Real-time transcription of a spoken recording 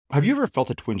Have you ever felt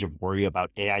a twinge of worry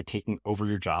about AI taking over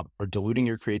your job or diluting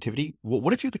your creativity? Well,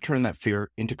 what if you could turn that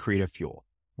fear into creative fuel?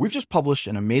 We've just published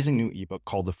an amazing new ebook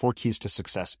called The 4 Keys to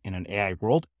Success in an AI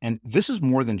World, and this is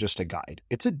more than just a guide.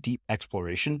 It's a deep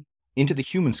exploration into the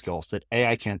human skills that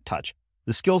AI can't touch,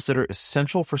 the skills that are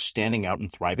essential for standing out and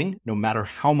thriving, no matter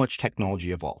how much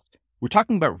technology evolves. We're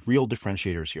talking about real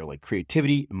differentiators here, like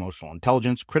creativity, emotional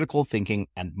intelligence, critical thinking,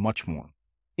 and much more.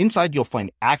 Inside, you'll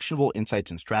find actionable insights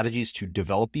and strategies to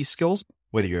develop these skills,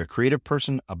 whether you're a creative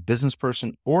person, a business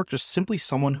person, or just simply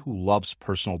someone who loves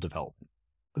personal development.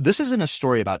 This isn't a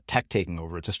story about tech taking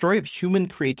over. It's a story of human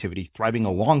creativity thriving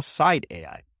alongside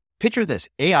AI. Picture this,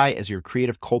 AI as your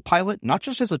creative co-pilot, not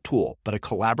just as a tool, but a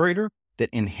collaborator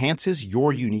that enhances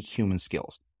your unique human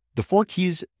skills. The 4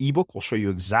 Keys ebook will show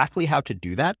you exactly how to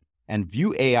do that and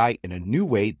view AI in a new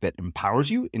way that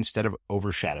empowers you instead of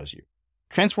overshadows you.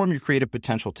 Transform your creative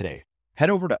potential today. Head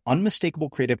over to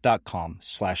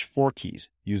unmistakablecreative.com/4keys.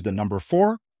 Use the number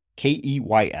 4,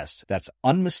 KEYS. That's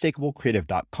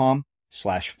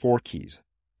unmistakablecreative.com/4keys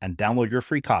and download your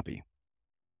free copy.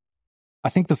 I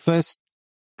think the first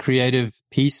creative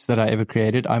piece that I ever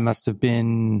created, I must have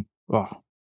been,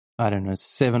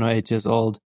 7 or 8 years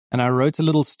old. And I wrote a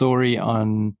little story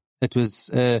on, it was,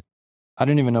 I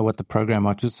don't even know what the program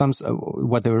was. It was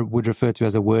what they would refer to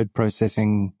as a word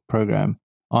processing program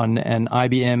on an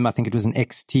IBM. I think it was an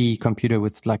XT computer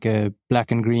with like a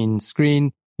black and green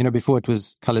screen, before it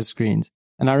was color screens.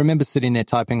 And I remember sitting there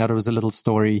typing out, it was a little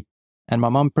story, and my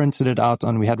mom printed it out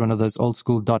we had one of those old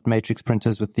school dot matrix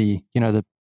printers with the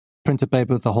printer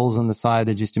paper with the holes on the side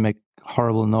that used to make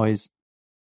horrible noise.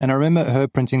 And I remember her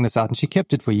printing this out, and she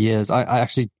kept it for years. I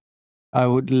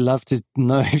would love to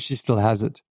know if she still has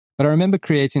it. But I remember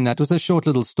creating that. It was a short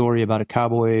little story about a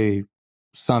cowboy,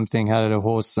 something, had a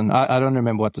horse, and I don't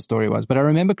remember what the story was. But I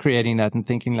remember creating that and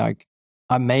thinking like,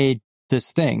 I made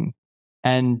this thing.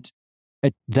 And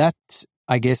that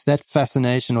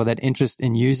fascination or that interest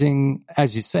in using,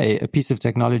 as you say, a piece of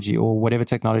technology or whatever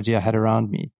technology I had around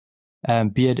me,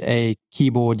 be it a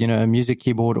keyboard, a music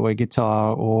keyboard or a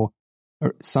guitar or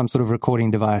some sort of recording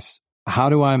device. How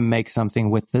do I make something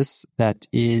with this that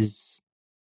is,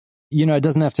 it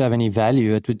doesn't have to have any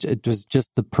value. It was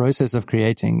just the process of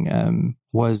creating,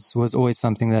 was always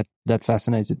something that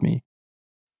fascinated me.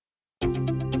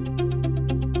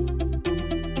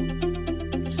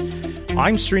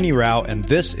 I'm Srini Rao, and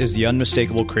this is the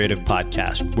Unmistakable Creative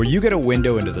Podcast, where you get a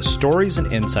window into the stories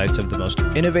and insights of the most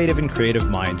innovative and creative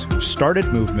minds who've started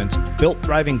movements, built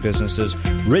thriving businesses,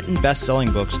 written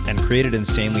best-selling books, and created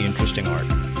insanely interesting art.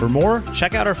 For more,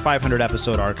 check out our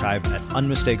 500-episode archive at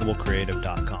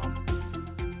unmistakablecreative.com.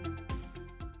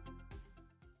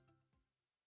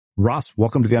 Ross,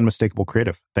 welcome to the Unmistakable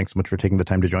Creative. Thanks so much for taking the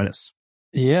time to join us.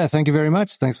 Yeah, thank you very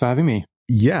much. Thanks for having me.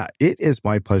 Yeah, it is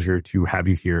my pleasure to have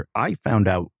you here. I found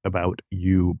out about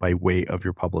you by way of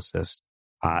your publicist,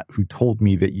 who told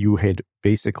me that you had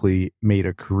basically made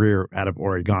a career out of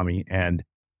origami. And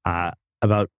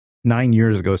about 9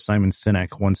 years ago, Simon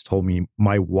Sinek once told me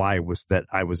my why was that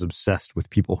I was obsessed with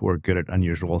people who are good at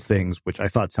unusual things, which I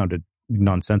thought sounded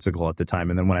nonsensical at the time.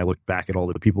 And then when I looked back at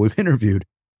all the people we've interviewed,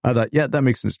 I thought, yeah, that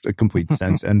makes a complete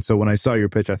sense. And so when I saw your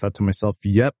pitch, I thought to myself,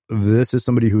 yep, this is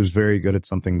somebody who's very good at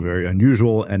something very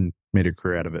unusual and made a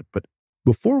career out of it. But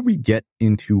before we get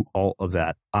into all of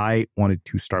that, I wanted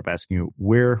to start by asking you,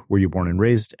 where were you born and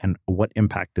raised, and what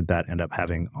impact did that end up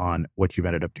having on what you've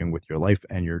ended up doing with your life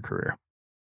and your career?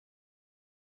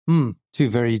 Two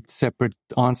very separate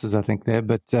answers, I think, there.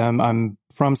 But I'm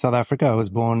from South Africa. I was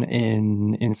born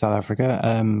in South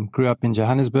Africa. Grew up in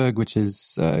Johannesburg, which is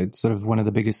sort of one of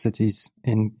the biggest cities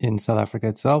in South Africa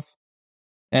itself.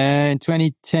 And in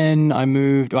 2010,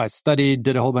 I studied,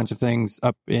 did a whole bunch of things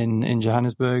up in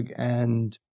Johannesburg.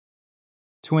 And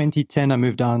 2010, I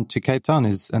moved down to Cape Town,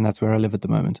 and that's where I live at the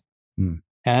moment.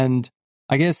 And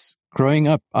I guess growing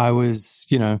up, I was,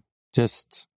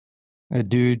 just a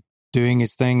dude doing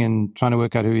his thing and trying to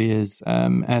work out who he is.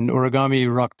 And origami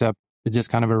rocked up. It just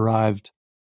kind of arrived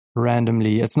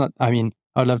randomly. I'd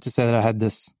love to say that I had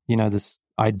this, this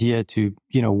idea to,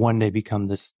 one day become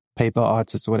this paper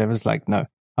artist or whatever. It's like, no,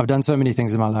 I've done so many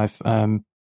things in my life. It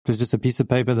was just a piece of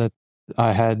paper that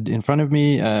I had in front of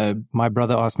me. My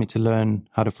brother asked me to learn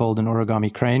how to fold an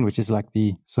origami crane, which is like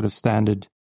the sort of standard,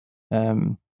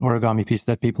 origami piece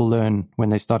that people learn when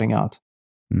they're starting out.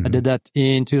 I did that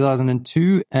in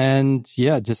 2002 and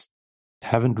just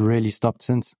haven't really stopped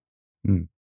since.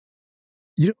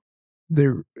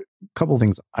 There are a couple of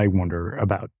things I wonder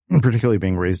about, particularly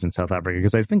being raised in South Africa,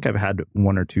 because I think I've had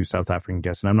one or two South African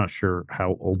guests, and I'm not sure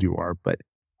how old you are, but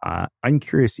I'm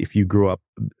curious if you grew up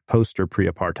post or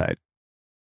pre-apartheid.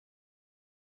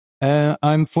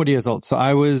 I'm 40 years old. So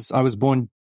I was born,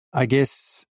 I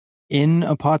guess, in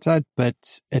apartheid,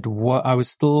 but I was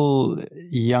still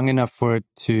young enough for it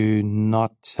to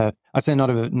not have, I'd say not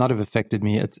have affected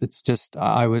me. It's just,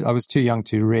 I was too young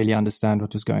to really understand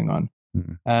what was going on.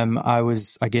 Mm-hmm. I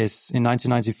was, I guess, in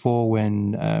 1994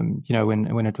 when,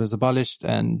 when it was abolished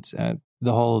and,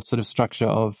 the whole sort of structure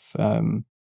of,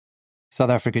 South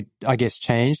Africa, I guess,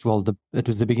 changed. Well, it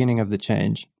was the beginning of the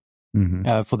change,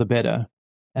 mm-hmm. For the better.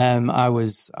 I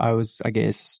was, I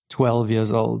guess, 12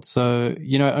 years old. So,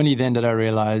 only then did I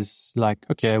realize, like,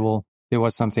 okay, well, there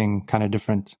was something kind of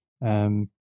different, going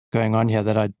on here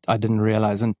that I didn't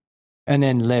realize. And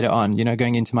then later on,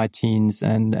 going into my teens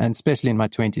and especially in my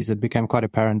 20s, it became quite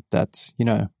apparent that,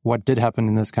 what did happen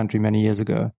in this country many years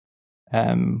ago,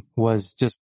 was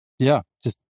just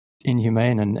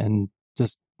inhumane and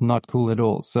just not cool at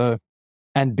all. So,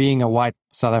 and being a white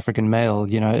South African male,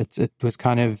 it was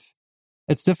kind of,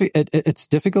 it's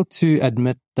difficult to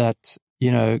admit that,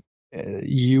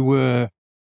 you were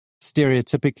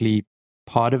stereotypically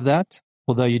part of that,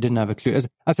 although you didn't have a clue.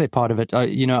 I say part of it, I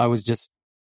was just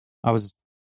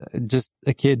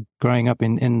a kid growing up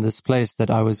in this place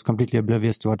that I was completely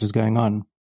oblivious to what was going on.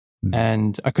 Mm.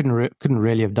 And I couldn't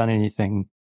really have done anything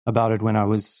about it when I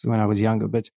was younger,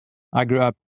 but I grew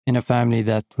up in a family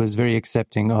that was very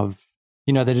accepting of,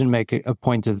 they didn't make a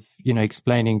point of,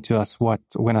 explaining to us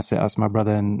when I say us, my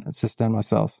brother and sister and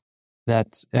myself,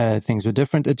 that things were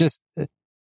different. It just,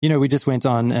 we just went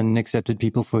on and accepted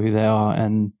people for who they are.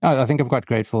 And I think I'm quite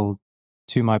grateful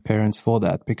to my parents for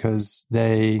that, because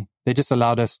they just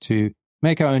allowed us to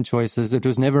make our own choices. It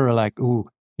was never like, ooh,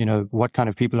 what kind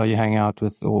of people are you hanging out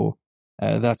with, or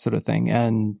that sort of thing.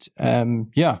 And I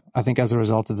think as a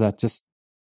result of that, just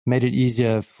made it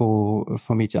easier for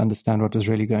me to understand what was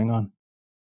really going on.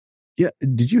 Yeah.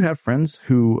 Did you have friends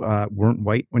who weren't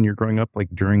white when you're growing up, like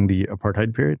during the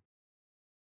apartheid period?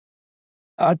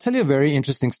 I'll tell you a very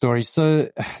interesting story. So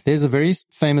there's a very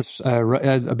famous,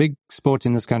 a big sport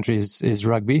in this country is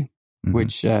rugby, mm-hmm.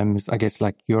 which is, I guess,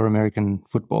 like your American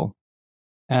football.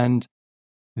 And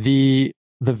the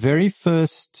very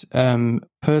first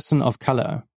person of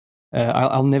color,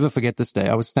 I'll never forget this day.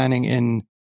 I was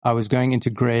going into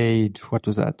grade, what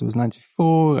was that? It was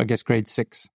 94, I guess grade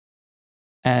 6.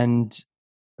 And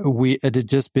it had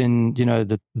just been,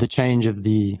 the change of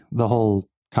the whole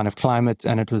kind of climate.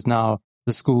 And it was now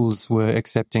the schools were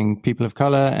accepting people of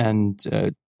color and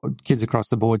kids across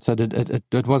the board. So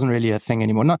it wasn't really a thing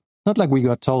anymore. Not like we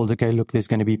got told, okay, look, there's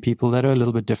going to be people that are a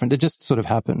little bit different. It just sort of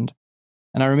happened.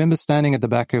 And I remember standing at the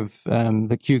back of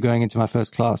the queue going into my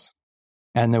first class.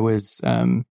 And there was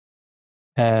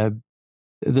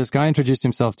this guy introduced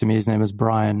himself to me. His name was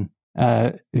Brian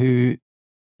Abana.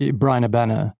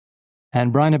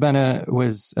 And Brian Abana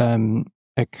was a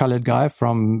colored guy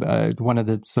from one of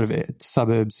the sort of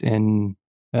suburbs in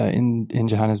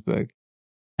Johannesburg.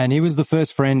 And he was the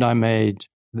first friend I made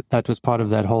that was part of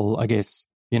that whole, I guess,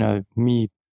 me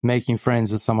making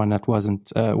friends with someone that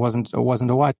wasn't a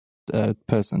white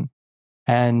person.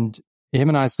 And him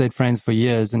and I stayed friends for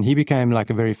years, and he became like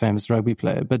a very famous rugby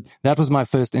player. But that was my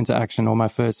first interaction, or my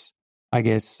first, I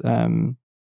guess,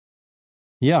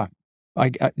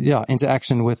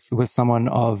 interaction with someone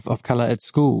of color at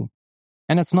school.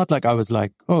 And it's not like I was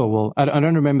like, oh, well, I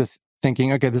don't remember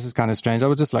thinking, okay, this is kind of strange. I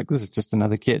was just like, this is just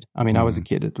another kid. I mean, I was a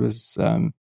kid. It was,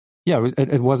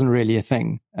 it wasn't really a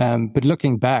thing. But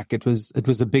looking back, it was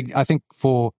a big, I think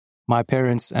for my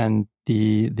parents and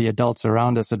the adults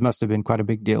around us, it must have been quite a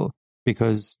big deal,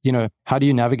 because, how do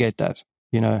you navigate that?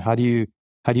 How do you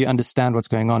understand what's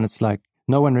going on? It's like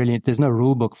there's no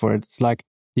rule book for it. It's like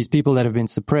these people that have been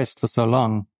suppressed for so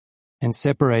long and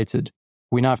separated,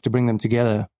 we now have to bring them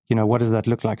together. What does that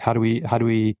look like? How do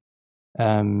we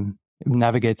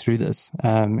navigate through this?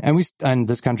 And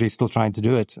this country is still trying to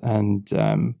do it. And,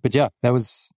 but yeah, that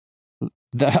was,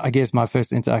 I guess, my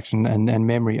first interaction and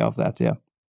memory of that. Yeah.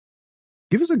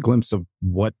 Give us a glimpse of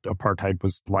what apartheid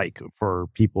was like for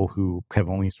people who have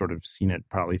only sort of seen it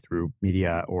probably through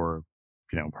media, or,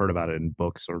 heard about it in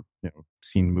books, or,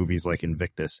 seen movies like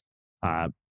Invictus.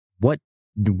 What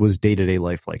was day-to-day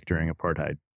life like during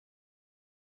apartheid?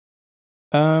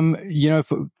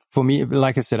 For me,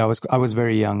 like I said, I was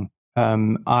very young.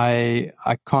 I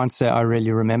can't say I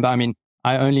really remember. I mean,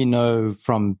 I only know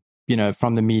from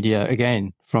the media,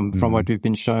 again, from what we've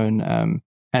been shown,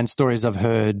 and stories I've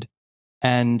heard,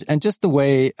 and just the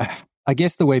way, I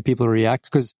guess, the way people react,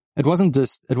 because it wasn't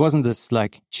this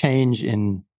like change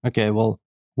in, okay, well,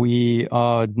 we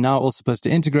are now all supposed to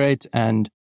integrate, and,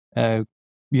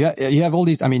 you have all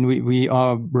these, I mean, we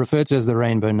are referred to as the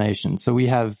Rainbow Nation. So we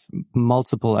have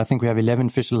multiple, I think we have 11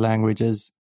 official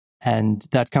languages. And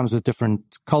that comes with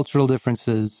different cultural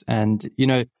differences. And,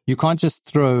 you can't just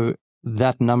throw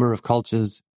that number of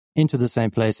cultures into the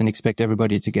same place and expect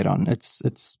everybody to get on. It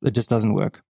just doesn't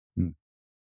work.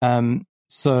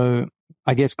 So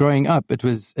I guess growing up,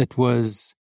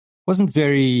 wasn't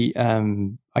very,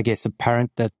 I guess,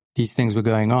 apparent that these things were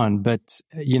going on. But,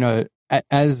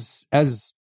 as I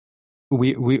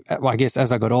guess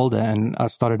as I got older and I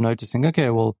started noticing, okay,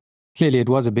 well, clearly it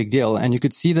was a big deal. And you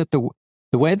could see that the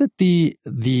way that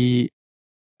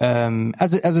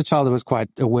as a child, I was quite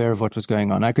aware of what was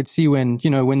going on. I could see when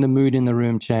the mood in the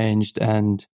room changed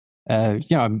and,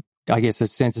 I'm, I guess, a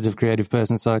sensitive, creative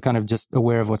person. So I kind of just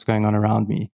aware of what's going on around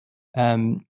me.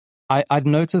 I'd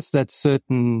noticed that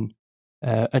certain,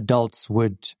 adults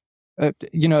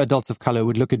adults of color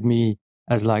would look at me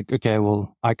as like, okay,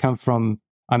 well,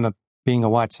 being a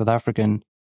white South African,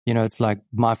 it's like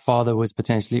my father was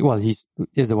potentially, well, he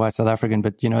is a white South African,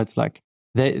 but it's like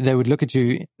they would look at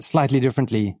you slightly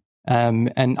differently.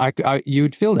 And you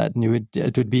would feel that, and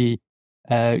it would be,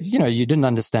 you didn't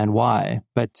understand why,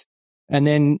 and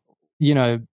then,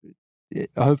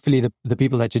 hopefully the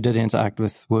people that you did interact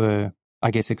with were,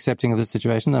 I guess, accepting of the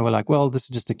situation. They were like, well, this is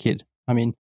just a kid. I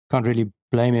mean, can't really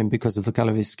blame him because of the color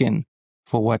of his skin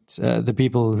for what the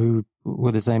people who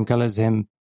were the same color as him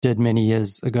did many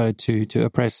years ago to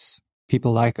oppress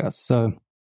people like us. So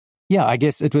yeah, I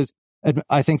guess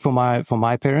I think for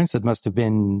my parents, it must have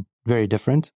been very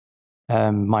different.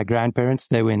 My grandparents,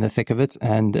 they were in the thick of it,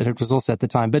 and it was also at the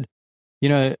time. But,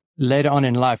 later on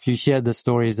in life, you hear the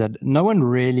stories that no one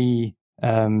really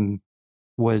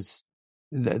was,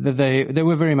 they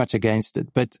were very much against it.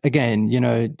 But again,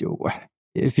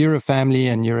 if you're a family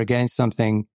and you're against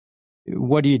something,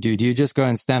 what do? Do you just go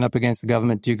and stand up against the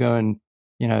government? Do you go and,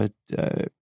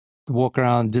 walk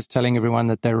around just telling everyone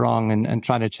that they're wrong and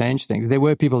trying to change things? There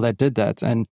were people that did that.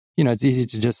 And, it's easy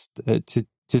to just,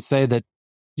 to say that,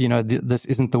 this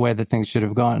isn't the way that things should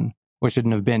have gone or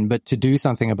shouldn't have been, but to do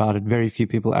something about it, very few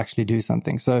people actually do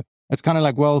something. So it's kind of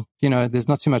like, well, there's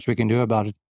not too much we can do about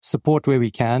it. Support where we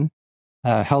can,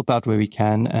 help out where we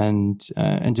can, and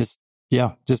just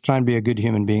try and be a good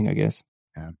human being, I guess.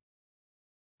 Yeah.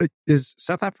 Is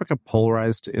South Africa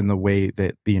polarized in the way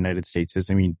that the United States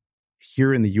is? I mean,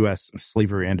 here in the U.S.,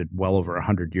 slavery ended well over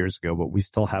 100 years ago, but we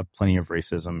still have plenty of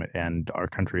racism, and our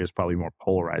country is probably more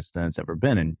polarized than it's ever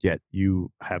been. And yet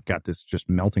you have got this just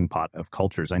melting pot of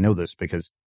cultures. I know this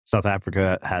because South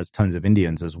Africa has tons of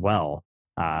Indians as well.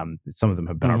 Some of them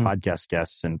have been our podcast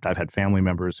guests, and I've had family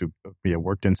members who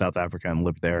worked in South Africa and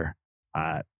lived there.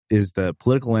 Is the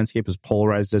political landscape as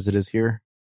polarized as it is here?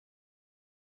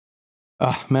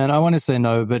 Oh, man, I want to say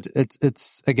no, but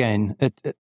it's again,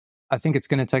 I think it's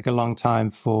going to take a long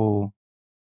time for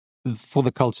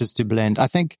the cultures to blend. I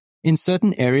think in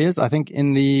certain areas, I think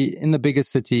in the bigger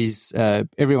cities,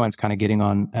 everyone's kind of getting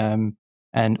on,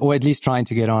 or at least trying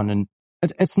to get on. And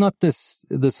it's not this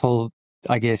whole,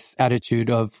 I guess,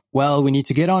 attitude of, well, we need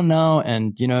to get on now,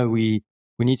 and we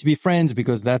need to be friends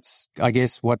because that's, I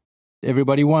guess, what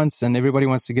everybody wants, and everybody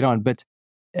wants to get on. But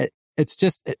it's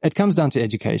just, it comes down to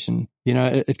education.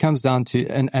 It comes down to,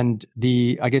 and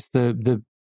I guess the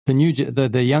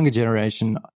younger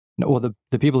generation, or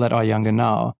the people that are younger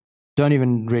now, don't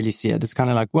even really see it. It's kind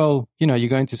of like, well, you're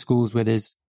going to schools where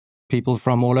there's people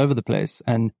from all over the place.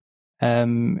 And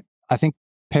I think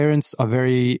parents are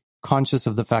very conscious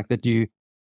of the fact that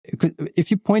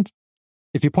if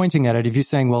you're pointing at it, if you're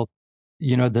saying, well,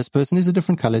 this person is a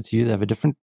different color to you, they have a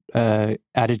different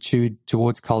attitude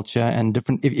towards culture and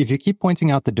different. If you keep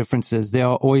pointing out the differences, there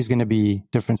are always going to be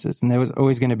differences, and there was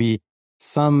always going to be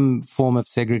some form of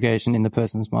segregation in the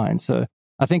person's mind. So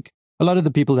I think a lot of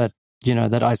the people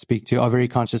that I speak to are very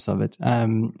conscious of it,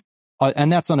 and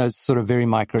that's on a sort of very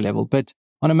micro level. But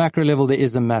on a macro level, there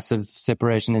is a massive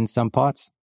separation in some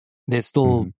parts. There's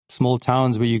still small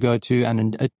towns where you go to,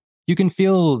 and you can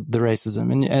feel the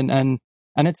racism,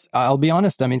 and it's, I'll be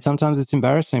honest, I mean, sometimes it's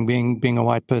embarrassing being a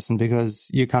white person, because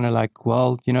you're kind of like,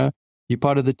 well, you're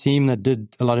part of the team that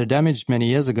did a lot of damage many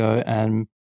years ago, and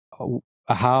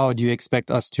how do you expect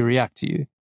us to react to you?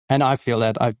 And I feel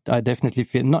that I definitely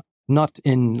feel not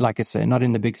in, like I say, not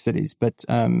in the big cities, but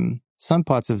some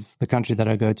parts of the country that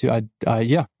I go to,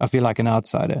 I feel like an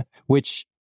outsider, which,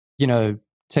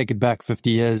 take it back 50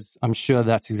 years, I'm sure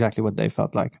that's exactly what they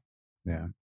felt like. Yeah.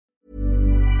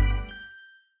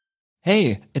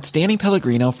 Hey, it's Danny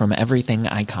Pellegrino from Everything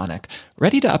Iconic.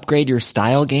 Ready to upgrade your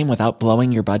style game without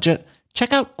blowing your budget?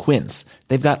 Check out Quince.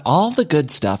 They've got all the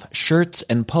good stuff, shirts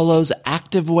and polos,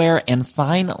 activewear, and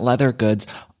fine leather goods,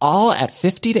 all at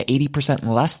 50 to 80%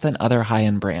 less than other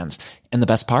high-end brands. And the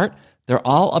best part? They're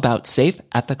all about safe,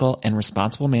 ethical, and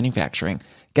responsible manufacturing.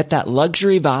 Get that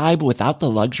luxury vibe without the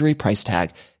luxury price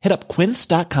tag. Hit up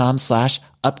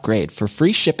quince.com/upgrade for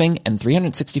free shipping and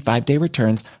 365-day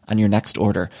returns on your next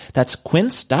order. That's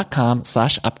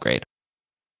quince.com/upgrade.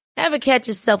 Ever catch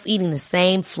yourself eating the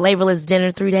same flavorless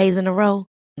dinner 3 days in a row?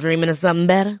 Dreaming of something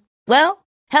better? Well,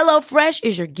 HelloFresh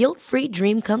is your guilt-free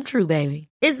dream come true, baby.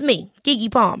 It's me,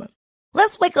 Keke Palmer.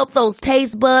 Let's wake up those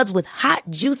taste buds with hot,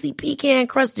 juicy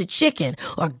pecan-crusted chicken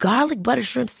or garlic butter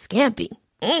shrimp scampi.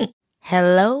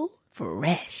 Hello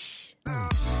Fresh.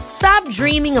 Stop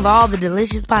dreaming of all the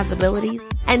delicious possibilities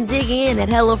and dig in at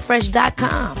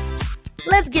HelloFresh.com.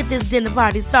 Let's get this dinner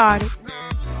party started.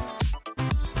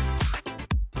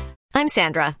 I'm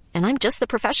Sandra, and I'm just the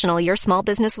professional your small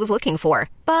business was looking for.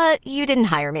 But you didn't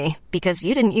hire me because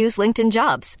you didn't use LinkedIn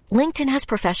Jobs. LinkedIn has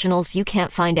professionals you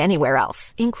can't find anywhere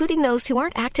else, including those who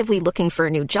aren't actively looking for a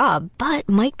new job, but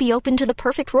might be open to the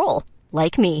perfect role,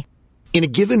 like me. In a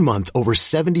given month, over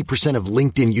 70% of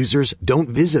LinkedIn users don't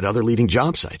visit other leading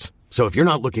job sites. So if you're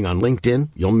not looking on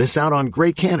LinkedIn, you'll miss out on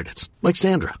great candidates like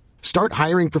Sandra. Start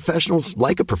hiring professionals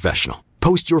like a professional.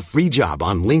 Post your free job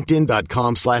on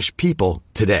linkedin.com/people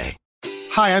today.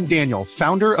 Hi, I'm Daniel,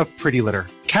 founder of Pretty Litter.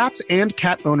 Cats and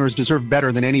cat owners deserve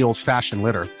better than any old-fashioned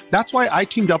litter. That's why I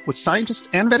teamed up with scientists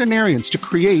and veterinarians to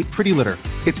create Pretty Litter.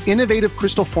 Its innovative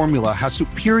crystal formula has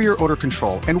superior odor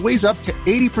control and weighs up to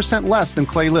 80% less than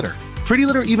clay litter. Pretty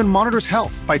Litter even monitors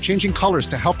health by changing colors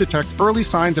to help detect early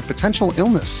signs of potential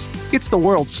illness. It's the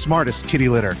world's smartest kitty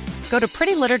litter. Go to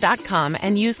prettylitter.com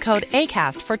and use code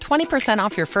ACAST for 20%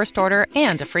 off your first order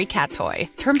and a free cat toy.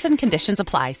 Terms and conditions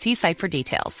apply. See site for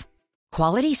details.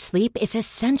 Quality sleep is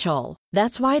essential.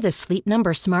 That's why the Sleep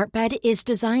Number Smart Bed is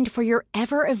designed for your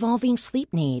ever-evolving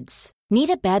sleep needs. Need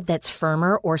a bed that's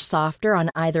firmer or softer on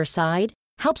either side?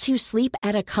 Helps you sleep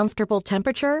at a comfortable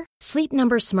temperature? Sleep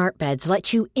Number Smart Beds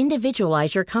let you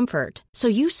individualize your comfort, so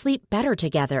you sleep better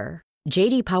together.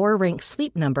 J.D. Power ranks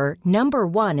Sleep Number number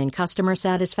 1 in customer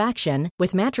satisfaction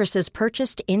with mattresses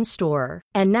purchased in-store.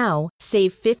 And now,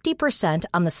 save 50%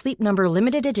 on the Sleep Number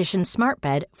Limited Edition Smart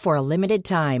Bed for a limited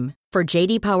time. For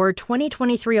J.D. Power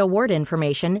 2023 award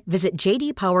information, visit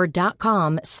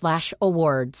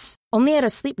jdpower.com/awards. Only at a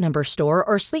Sleep Number store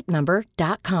or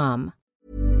sleepnumber.com.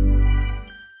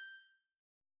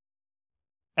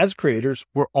 As creators,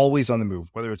 we're always on the move.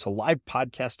 Whether it's a live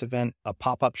podcast event, a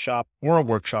pop-up shop, or a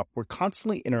workshop, we're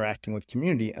constantly interacting with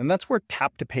community, and that's where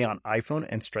Tap to Pay on iPhone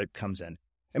and Stripe comes in.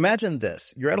 Imagine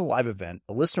this. You're at a live event,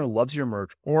 a listener loves your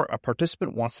merch, or a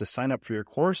participant wants to sign up for your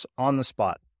course on the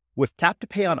spot. With Tap to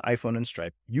Pay on iPhone and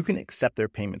Stripe, you can accept their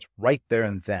payments right there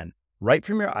and then, right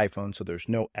from your iPhone, so there's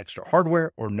no extra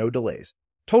hardware or no delays.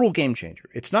 Total game changer.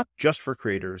 It's not just for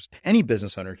creators. Any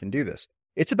business owner can do this.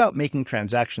 It's about making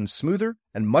transactions smoother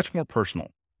and much more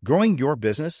personal, growing your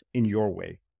business in your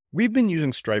way. We've been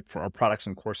using Stripe for our products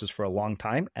and courses for a long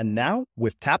time, and now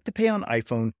with Tap to Pay on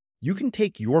iPhone, you can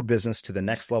take your business to the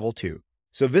next level too.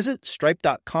 So visit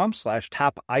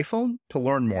stripe.com/tapiphone to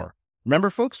learn more. Remember,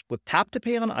 folks, with Tap to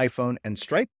Pay on iPhone and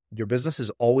Stripe, your business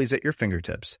is always at your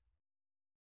fingertips.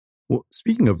 Well,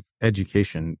 speaking of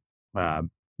education,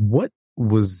 what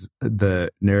was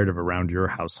the narrative around your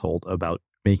household about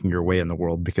making your way in the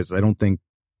world? Because I don't think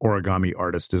origami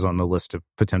artist is on the list of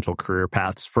potential career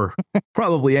paths for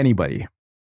probably anybody.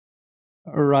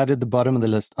 Right at the bottom of the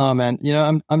list. Oh man,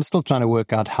 I'm still trying to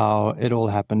work out how it all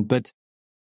happened, but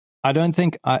I don't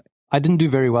think I didn't do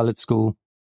very well at school.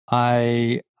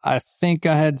 I think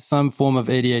I had some form of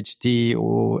ADHD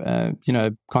or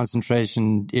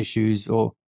concentration issues,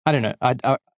 or I don't know.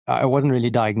 I wasn't really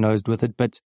diagnosed with it,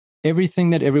 but everything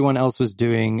that everyone else was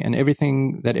doing and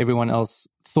everything that everyone else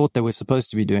thought they were supposed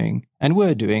to be doing and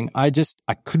were doing, I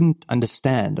couldn't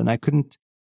understand, and I couldn't,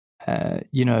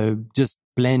 just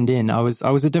blend in. I was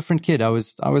a different kid. I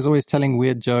was always telling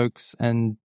weird jokes,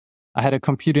 and I had a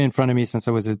computer in front of me since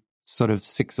I was a sort of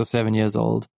 6 or 7 years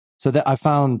old. So that I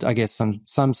found, I guess,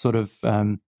 some sort of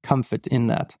comfort in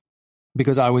that,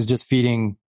 because I was just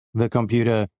feeding the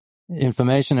computer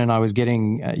information and I was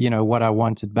getting, what I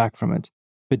wanted back from it.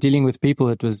 But dealing with people,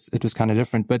 it was kind of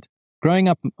different. But growing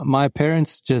up, my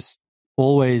parents just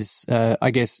always, I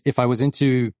guess, if I was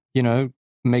into,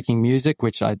 making music,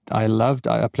 which I loved,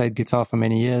 I played guitar for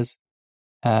many years,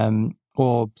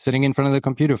 or sitting in front of the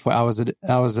computer for hours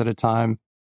at a time,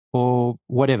 or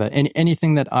whatever,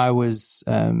 anything that I was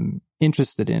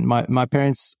interested in. My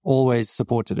parents always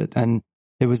supported it, and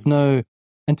there was no,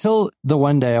 until the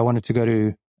one day I wanted to go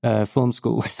to film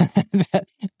school.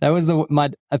 that was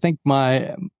I think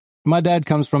my dad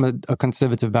comes from a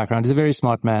conservative background. He's a very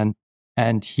smart man,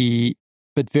 and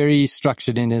but very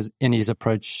structured in his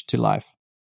approach to life.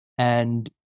 And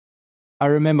I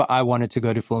remember I wanted to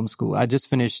go to film school. I just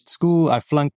finished school. I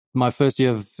flunked my first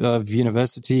year of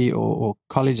university or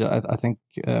college, I think,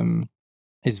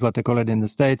 is what they call it in the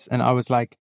States. And I was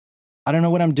like, I don't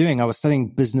know what I'm doing. I was studying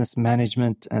business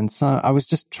management. And so I was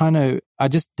just I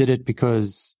just did it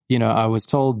because, I was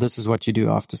told this is what you do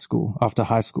after school, after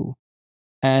high school.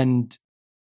 And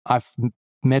I've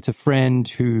met a friend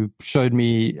who showed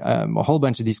me a whole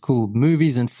bunch of these cool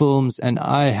movies and films. And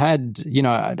I had,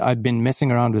 I'd been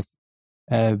messing around with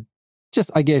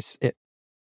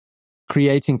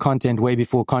creating content way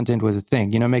before content was a thing,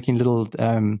 making little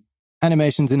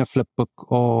animations in a flip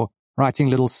book or writing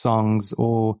little songs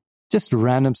or just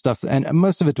random stuff. And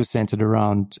most of it was centered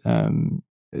around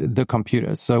the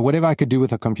computer. So whatever I could do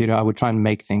with a computer, I would try and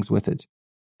make things with it.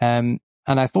 And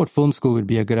I thought film school would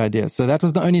be a good idea. So that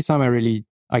was the only time I really,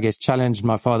 challenged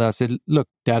my father. I said, look,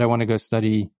 Dad, I want to go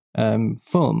study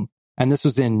film. And this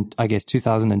was in,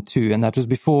 2002. And that was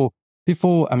before,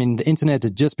 the internet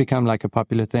had just become like a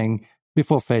popular thing,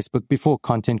 before Facebook, before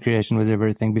content creation was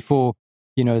everything, before,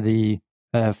 the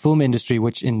film industry,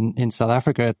 which in South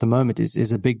Africa at the moment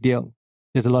is a big deal.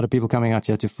 There's a lot of people coming out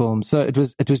here to film. So it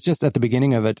was just at the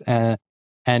beginning of it.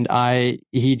 And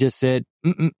he just said,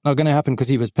 not going to happen, because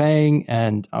he was paying.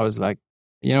 And I was like,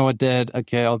 you know what, Dad?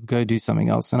 Okay, I'll go do something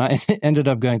else. And I ended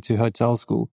up going to hotel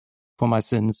school for my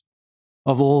sins,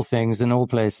 of all things in all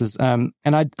places. And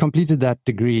I completed that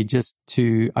degree just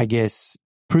to,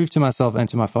 prove to myself and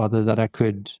to my father that I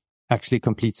could actually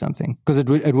complete something, because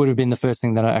it would have been the first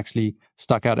thing that I actually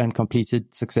stuck out and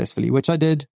completed successfully, which I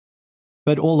did.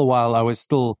 But all the while I was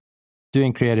still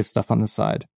doing creative stuff on the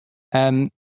side.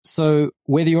 So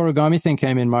where the origami thing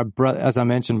came in, my brother, as I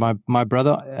mentioned, my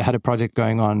brother had a project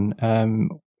going on,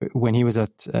 when he was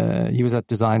at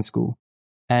design school,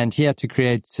 and he had to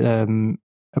create, a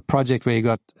project where he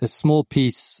got a small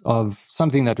piece of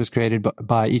something that was created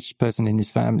by each person in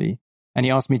his family. And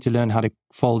he asked me to learn how to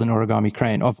fold an origami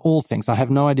crane, of all things. I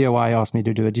have no idea why he asked me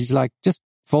to do it. He's like, just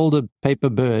fold a paper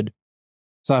bird.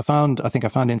 So I think I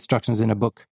found instructions in a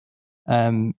book,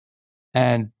 and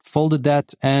folded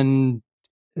that. And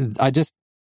I just,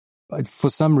 for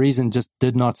some reason, just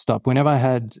did not stop. Whenever I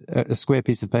had a square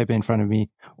piece of paper in front of me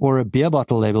or a beer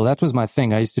bottle label, that was my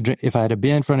thing. I used to drink, if I had a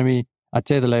beer in front of me, I'd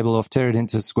tear the label off, tear it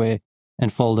into a square,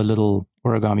 and fold a little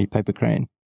origami paper crane.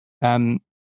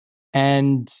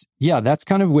 And yeah, that's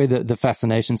kind of where the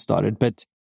fascination started. But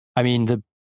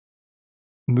going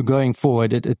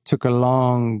forward, it took a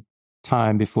long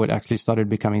time before it actually started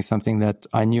becoming something that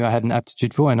I knew I had an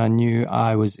aptitude for and I knew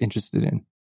I was interested in.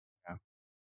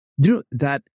 Yeah.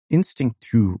 That instinct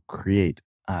to create,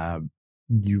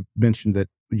 you mentioned that,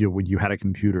 when you had a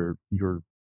computer, your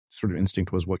sort of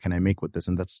instinct was, what can I make with this?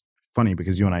 And that's funny,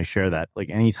 because you and I share that. Like,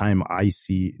 anytime I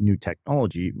see new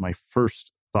technology, my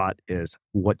first thought is,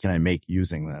 what can I make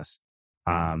using this?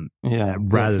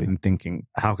 Rather than thinking,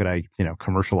 how could I,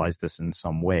 commercialize this in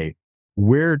some way?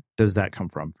 Where does that come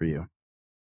from for you?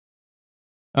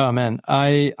 Oh man,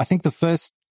 I think the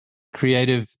first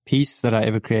creative piece that I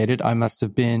ever created, I must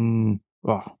have been,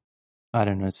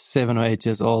 7 or 8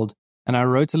 years old. And I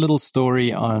wrote a little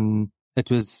story on,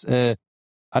 it was,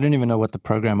 I don't even know what the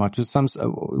program was. It was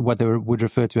what they would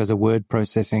refer to as a word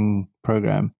processing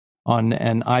program on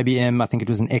an IBM. I think it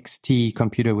was an XT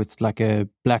computer with like a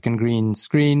black and green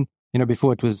screen,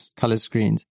 before it was color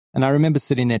screens. And I remember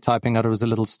sitting there typing out, it was a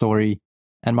little story,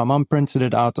 and my mom printed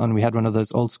it out on, we had one of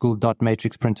those old school dot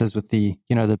matrix printers with the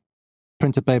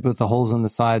printer paper with the holes on the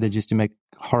side that used to make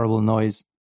horrible noise.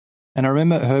 And I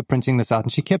remember her printing this out,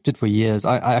 and she kept it for years.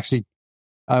 I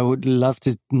would love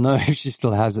to know if she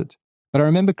still has it. But I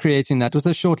remember creating that. It was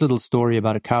a short little story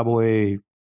about a cowboy,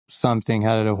 something,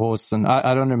 had a horse, and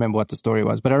I don't remember what the story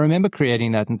was. But I remember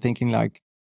creating that and thinking, like,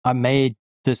 I made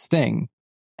this thing.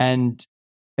 And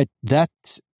that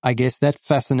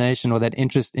fascination or that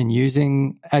interest in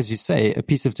using, as you say, a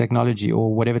piece of technology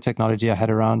or whatever technology I had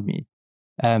around me,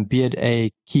 be it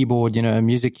a keyboard, a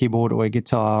music keyboard or a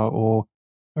guitar or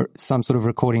some sort of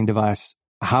recording device.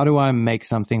 How do I make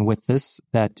something with this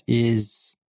that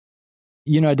is,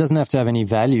 it doesn't have to have any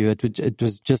value. It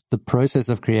was just the process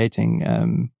of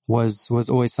creating, was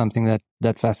always something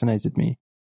that fascinated me.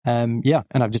 And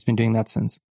I've just been doing that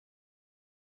since.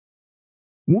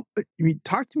 Well,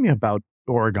 talk to me about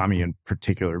origami in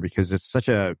particular, because it's such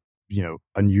a,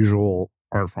 unusual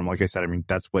art form. Like I said,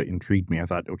 that's what intrigued me. I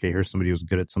thought, okay, here's somebody who's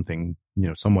good at something,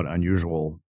 somewhat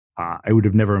unusual. I would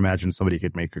have never imagined somebody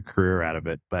could make a career out of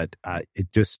it, but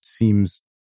it just seems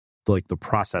like the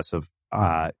process of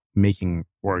making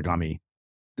origami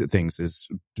things is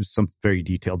something very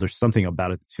detailed. There's something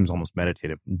about it that seems almost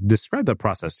meditative. Describe that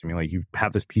process to me. Like, you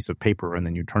have this piece of paper and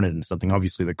then you turn it into something.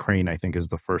 Obviously, the crane, I think, is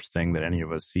the first thing that any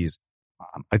of us sees.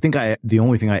 I think the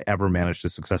only thing I ever managed to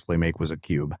successfully make was a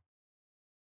cube.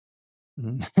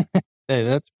 Hey,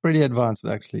 that's pretty advanced,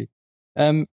 actually.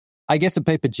 I guess a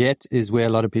paper jet is where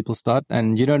a lot of people start,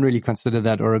 and you don't really consider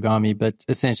that origami, but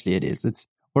essentially it is. It's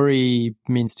ori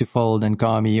means to fold, and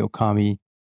gami or kami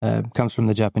comes from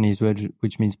the Japanese word,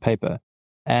 which means paper.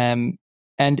 And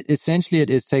essentially it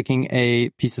is taking a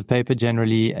piece of paper,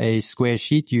 generally a square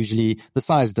sheet. Usually the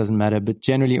size doesn't matter, but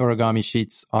generally origami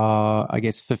sheets are, I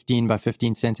guess, 15 by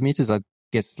 15 centimeters. I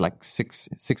guess like 6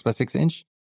 by 6 inch.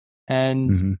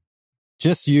 And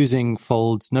just using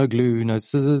folds, no glue, no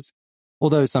scissors.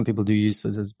 Although some people do use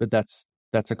scissors, but that's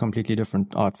a completely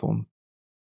different art form.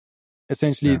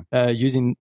 Essentially,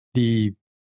 using the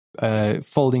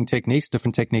folding techniques,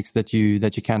 different techniques that you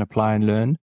can apply and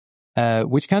learn,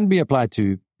 which can be applied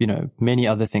to, many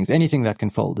other things, anything that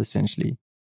can fold, essentially.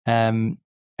 And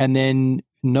then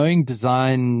knowing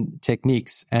design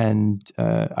techniques and,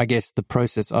 I guess, the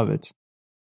process of it,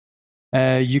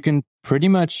 you can pretty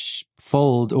much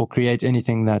fold or create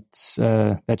anything that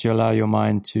you allow your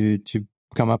mind to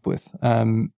come up with.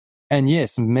 And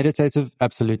yes, meditative,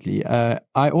 absolutely.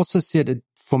 I also see it,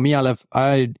 for me,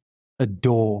 I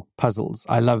adore puzzles.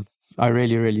 I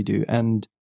really, really do. And,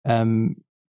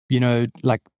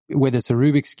 like whether it's a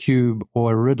Rubik's Cube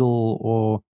or a riddle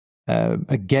or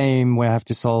a game where I have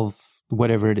to solve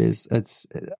whatever it is,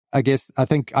 I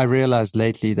think I realized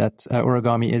lately that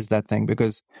origami is that thing,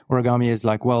 because origami is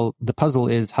like, well, the puzzle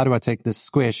is, how do I take this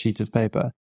square sheet of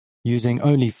paper using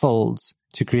only folds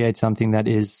to create something that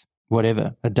is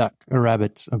whatever, a duck, a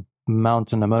rabbit, a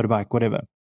mountain, a motorbike, whatever.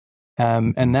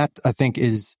 And that, I think,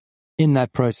 is in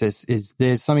that process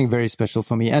there's something very special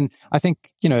for me. And I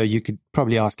think, you could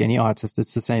probably ask any artist,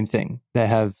 it's the same thing. They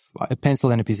have a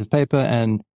pencil and a piece of paper,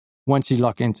 and once you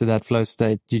lock into that flow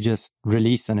state, you just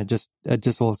release and it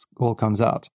just all comes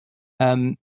out.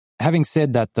 Having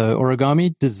said that, though,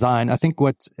 origami design, I think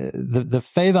what the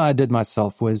favor I did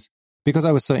myself was, because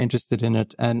I was so interested in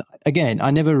it. And again,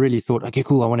 I never really thought, okay,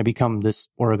 cool, I want to become this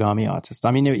origami artist.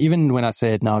 I mean, even when I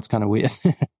say it now, it's kind of weird,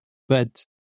 but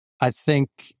I think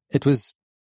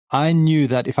I knew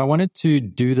that if I wanted to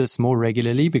do this more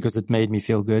regularly, because it made me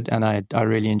feel good and I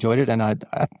really enjoyed it. And I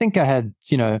think I had,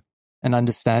 an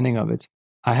understanding of it.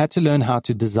 I had to learn how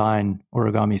to design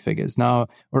origami figures. Now,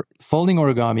 folding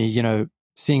origami,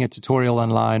 seeing a tutorial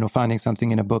online or finding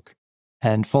something in a book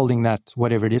and folding that,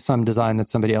 whatever it is, some design that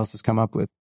somebody else has come up with,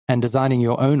 and designing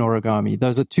your own origami,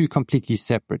 those are two completely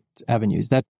separate avenues.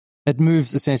 That it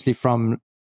moves essentially from,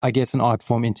 I guess, an art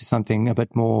form into something a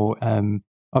bit more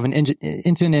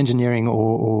into an engineering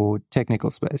or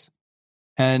technical space.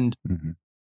 And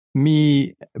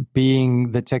me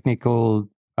being the technical,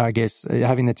 I guess,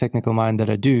 having the technical mind that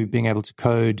I do, being able to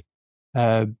code,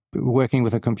 working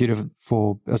with a computer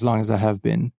for as long as I have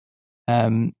been,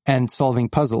 and solving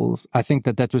puzzles, I think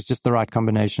that was just the right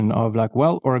combination of like,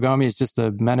 well, origami is just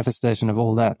a manifestation of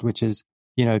all that, which is,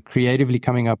 creatively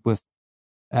coming up with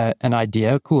an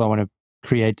idea. Cool, I want to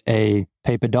create a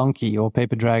paper donkey or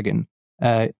paper dragon.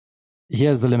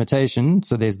 Here's the limitation.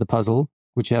 So there's the puzzle,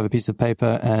 which you have a piece of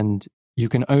paper and you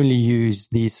can only use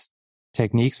these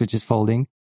techniques, which is folding,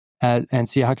 and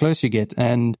see how close you get.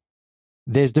 And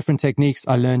there's different techniques.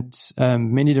 I learned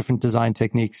many different design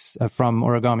techniques from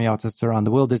origami artists around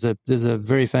the world. There's a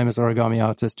very famous origami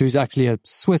artist who's actually a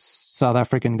Swiss South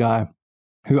African guy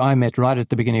who I met right at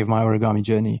the beginning of my origami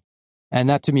journey. And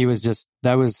that to me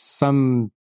that was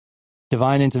some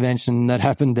divine intervention that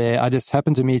happened there. I just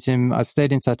happened to meet him. I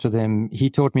stayed in touch with him. He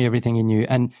taught me everything he knew.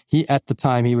 And at the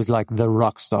time, he was like the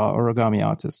rock star origami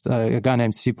artist, a guy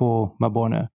named Sipho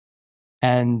Mabona.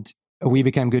 And we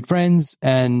became good friends.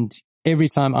 And every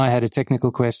time I had a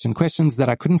technical questions that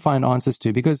I couldn't find answers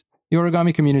to, because the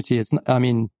origami community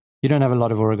you don't have a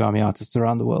lot of origami artists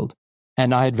around the world.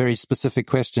 And I had very specific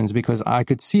questions because I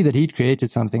could see that he'd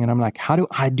created something. And I'm like, how do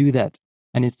I do that?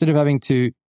 And instead of having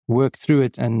to work through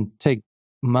it and take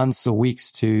months or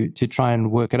weeks to try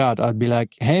and work it out, I'd be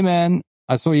like, hey man,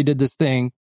 I saw you did this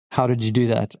thing. How did you do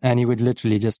that? And he would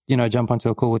literally just, jump onto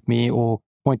a call with me or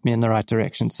point me in the right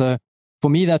direction. So for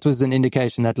me, that was an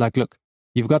indication that like, look,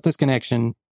 you've got this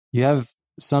connection. You have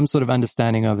some sort of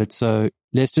understanding of it. So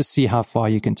let's just see how far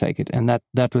you can take it. And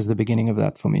that was the beginning of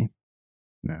that for me.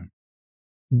 Yeah.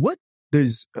 What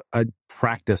does a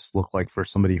practice look like for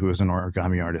somebody who is an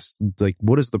origami artist? Like,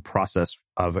 what does the process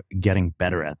of getting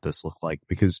better at this look like?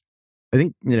 Because I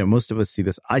think, most of us see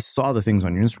this. I saw the things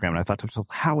on your Instagram and I thought to myself,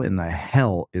 how in the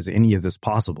hell is any of this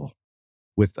possible?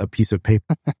 with a piece of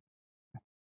paper.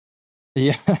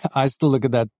 Yeah, I still look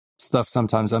at that stuff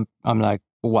sometimes. I'm like,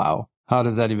 wow, how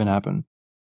does that even happen?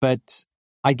 But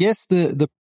I guess the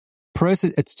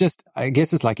process, I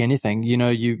guess it's like anything, you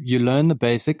learn the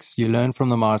basics, you learn from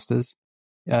the masters,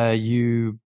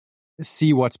 you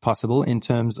see what's possible in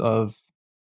terms of,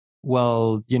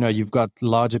 well, you've got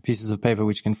larger pieces of paper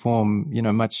which can form,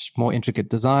 much more intricate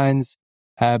designs.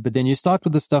 But then you start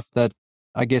with the stuff that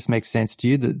I guess makes sense to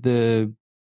you, the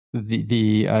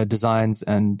designs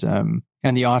and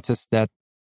the artists that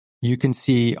you can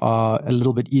see are a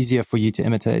little bit easier for you to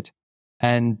imitate.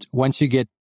 And once you get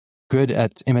good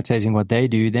at imitating what they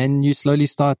do, then you slowly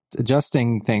start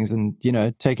adjusting things and,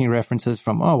 taking references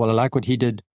from, oh, well, I like what he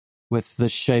did with the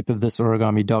shape of this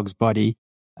origami dog's body.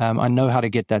 I know how to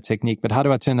get that technique, but how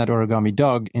do I turn that origami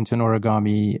dog into an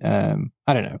origami,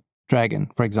 dragon,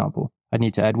 for example? I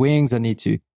need to add wings.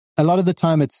 A lot of the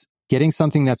time it's getting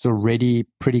something that's already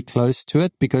pretty close to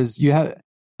it, because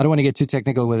I don't want to get too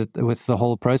technical with the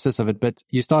whole process of it, but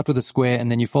you start with a square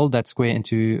and then you fold that square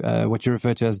into what you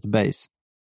refer to as the base.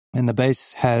 And the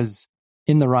base has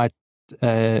in the right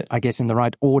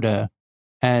order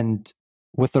and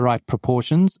with the right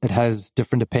proportions, it has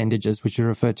different appendages, which you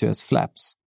refer to as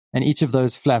flaps. And each of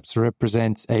those flaps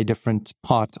represents a different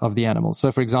part of the animal.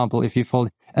 So, for example, if you fold,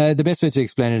 the best way to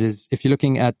explain it is if you're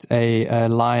looking at a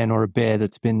lion or a bear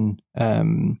that's been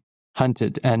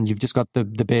hunted and you've just got the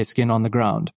bear skin on the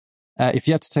ground. If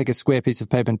you had to take a square piece of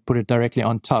paper and put it directly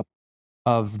on top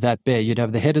of that bear, you'd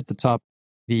have the head at the top,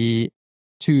 the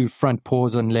two front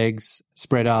paws and legs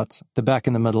spread out, the back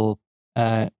in the middle,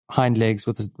 hind legs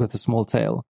with a small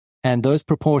tail. And those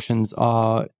proportions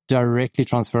are directly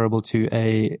transferable to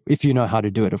if you know how to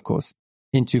do it, of course,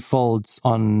 into folds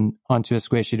onto a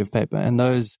square sheet of paper. And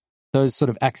those sort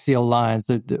of axial lines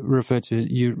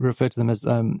you refer to them as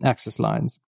axis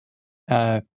lines.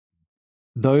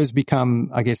 Those become,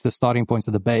 I guess, the starting points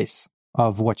of the base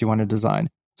of what you want to design.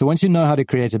 So once you know how to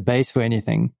create a base for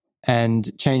anything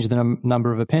and change the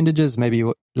number of appendages, maybe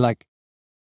like,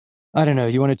 I don't know,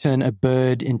 you want to turn a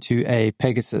bird into a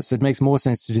Pegasus. It makes more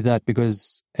sense to do that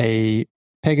because a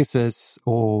Pegasus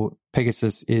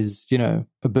is, a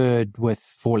bird with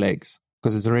 4 legs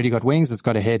because it's already got wings, it's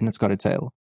got a head, and it's got a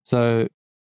tail. So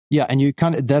yeah, and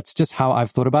that's just how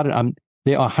I've thought about it.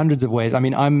 There are hundreds of ways. I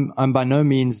mean, I'm by no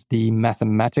means the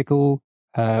mathematical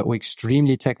or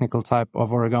extremely technical type of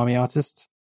origami artist.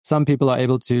 Some people are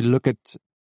able to look at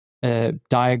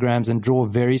diagrams and draw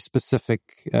very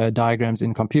specific diagrams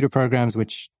in computer programs,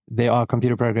 which there are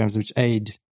computer programs which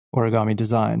aid origami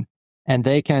design. And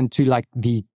they can, to like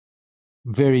the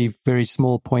very, very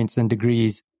small points and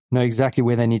degrees, know exactly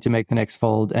where they need to make the next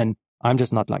fold. And I'm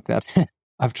just not like that.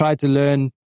 I've tried to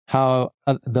learn how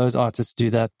those artists do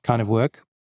that kind of work.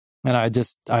 And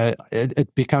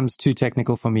it becomes too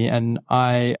technical for me. And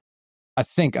I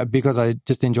think because I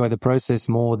just enjoy the process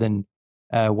more than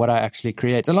what I actually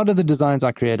create. A lot of the designs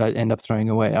I create, I end up throwing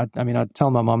away. I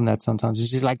tell my mom that sometimes. And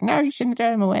she's like, no, you shouldn't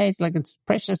throw them away. It's like, it's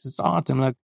precious. It's art. I'm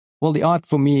like, well, the art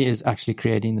for me is actually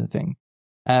creating the thing.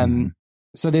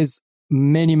 So there's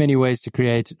many, many ways to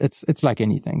create. It's like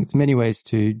anything. It's many ways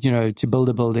to build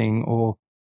a building or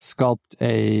sculpt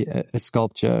a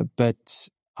sculpture. But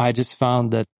I just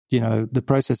found that, the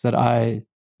process that I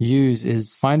use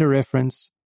is find a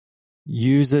reference,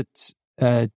 use it,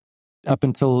 up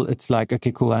until it's like,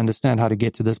 okay, cool, I understand how to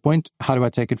get to this point. How do I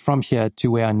take it from here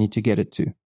to where I need to get it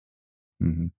to?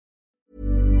 Mm-hmm.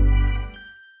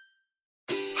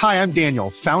 Hi, I'm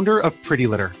Daniel, founder of Pretty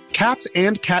Litter. Cats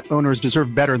and cat owners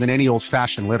deserve better than any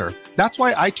old-fashioned litter. That's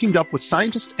why I teamed up with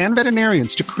scientists and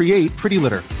veterinarians to create Pretty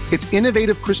Litter. Its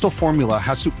innovative crystal formula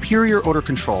has superior odor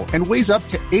control and weighs up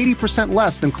to 80%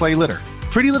 less than clay litter.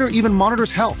 Pretty Litter even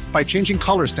monitors health by changing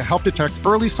colors to help detect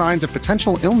early signs of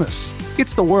potential illness.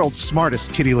 It's the world's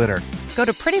smartest kitty litter. Go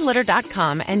to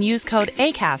prettylitter.com and use code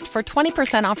ACAST for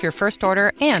 20% off your first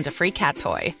order and a free cat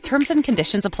toy. Terms and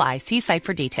conditions apply. See site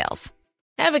for details.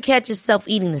 Ever catch yourself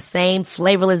eating the same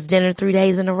flavorless dinner 3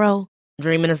 days in a row?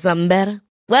 Dreaming of something better?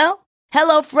 Well,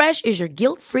 HelloFresh is your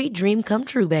guilt-free dream come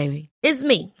true, baby. It's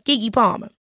me, Keke Palmer.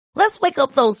 Let's wake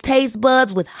up those taste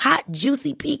buds with hot,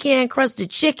 juicy pecan-crusted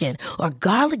chicken or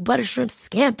garlic butter shrimp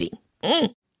scampi.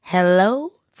 Hello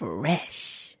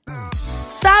Fresh.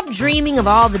 Stop dreaming of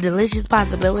all the delicious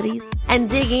possibilities and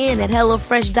dig in at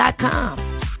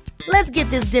HelloFresh.com. Let's get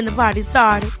this dinner party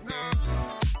started.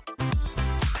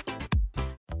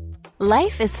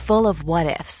 Life is full of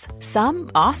what-ifs.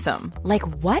 Some awesome, like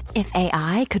what if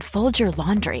AI could fold your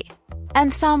laundry?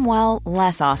 And some, well,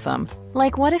 less awesome.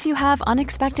 Like what if you have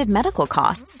unexpected medical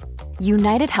costs?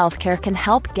 United Healthcare can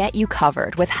help get you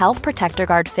covered with Health Protector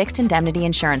Guard fixed indemnity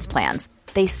insurance plans.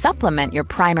 They supplement your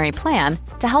primary plan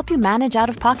to help you manage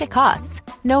out-of-pocket costs.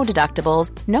 No deductibles,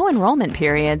 no enrollment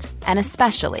periods, and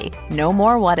especially no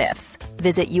more what-ifs.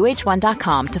 Visit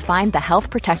uh1.com to find the Health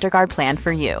Protector Guard plan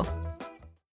for you.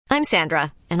 I'm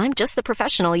Sandra, and I'm just the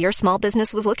professional your small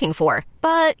business was looking for.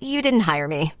 But you didn't hire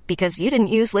me because you didn't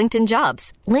use LinkedIn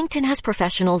Jobs. LinkedIn has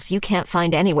professionals you can't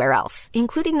find anywhere else,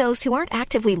 including those who aren't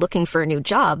actively looking for a new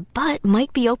job, but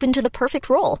might be open to the perfect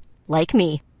role, like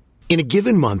me. In a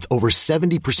given month, over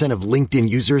 70% of LinkedIn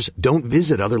users don't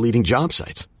visit other leading job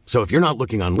sites. So if you're not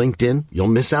looking on LinkedIn, you'll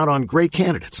miss out on great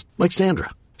candidates like Sandra.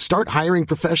 Start hiring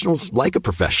professionals like a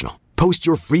professional. Post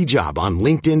your free job on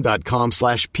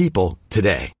linkedin.com/people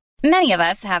today. Many of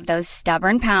us have those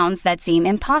stubborn pounds that seem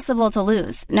impossible to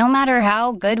lose, no matter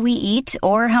how good we eat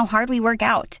or how hard we work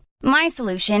out. My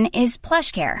solution is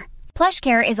PlushCare.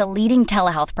 PlushCare is a leading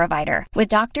telehealth provider with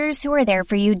doctors who are there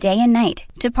for you day and night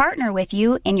to partner with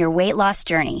you in your weight loss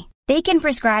journey. They can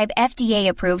prescribe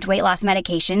FDA-approved weight loss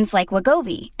medications like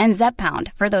Wegovy and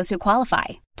Zepbound for those who qualify.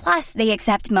 Plus, they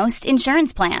accept most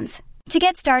insurance plans. To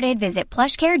get started, visit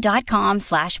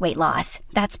plushcare.com/weight loss.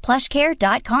 That's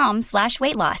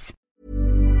plushcare.com/weight loss.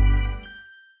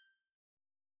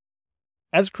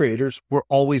 As creators, we're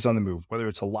always on the move. Whether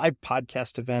it's a live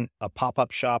podcast event, a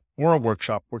pop-up shop, or a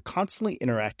workshop, we're constantly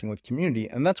interacting with community,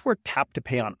 and that's where Tap to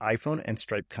Pay on iPhone and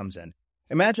Stripe comes in.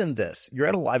 Imagine this. You're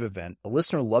at a live event, a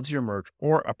listener loves your merch,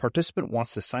 or a participant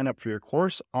wants to sign up for your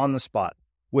course on the spot.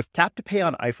 With Tap to Pay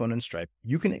on iPhone and Stripe,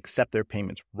 you can accept their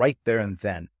payments right there and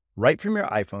then, right from your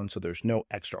iPhone, so there's no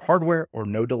extra hardware or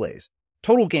no delays.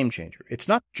 Total game changer. It's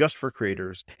not just for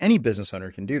creators. Any business owner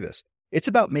can do this. It's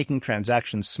about making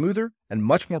transactions smoother and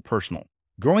much more personal,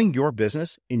 growing your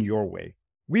business in your way.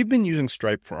 We've been using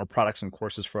Stripe for our products and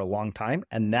courses for a long time,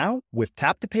 and now with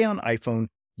Tap to Pay on iPhone,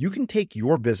 you can take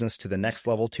your business to the next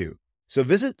level too. So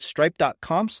visit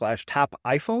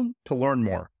stripe.com/tapiphone to learn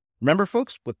more. Remember,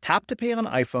 folks, with Tap to Pay on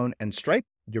iPhone and Stripe,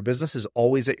 your business is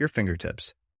always at your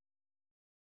fingertips.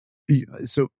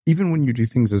 So even when you do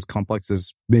things as complex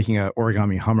as making an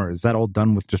origami Hummer, is that all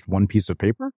done with just one piece of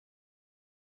paper?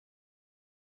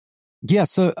 Yeah.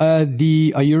 So,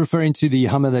 are you referring to the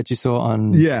Hummer that you saw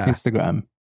on Instagram?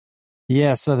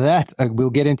 Yeah. So that,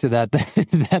 we'll get into that.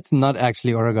 That's not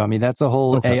actually origami. That's a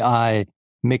whole AI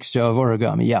mixture of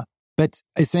origami. Yeah. But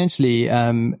essentially,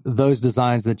 those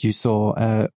designs that you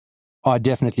saw, are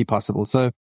definitely possible. So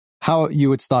how you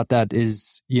would start that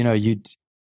is, you'd,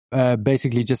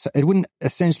 basically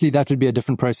that would be a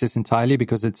different process entirely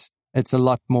because it's a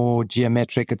lot more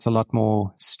geometric. It's a lot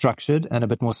more structured and a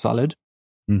bit more solid.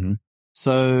 Mm-hmm.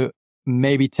 So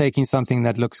maybe taking something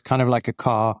that looks kind of like a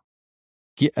car,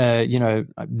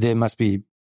 there must be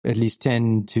at least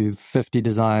 10 to 50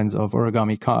 designs of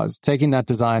origami cars, taking that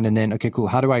design and then, okay, cool.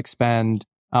 How do I expand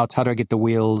out? How do I get the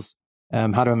wheels?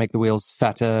 How do I make the wheels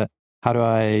fatter? How do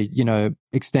I,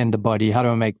 extend the body? How do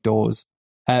I make doors?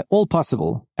 All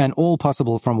possible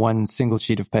from one single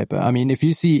sheet of paper. I mean, if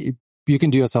you can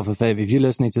do yourself a favor. If you're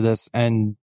listening to this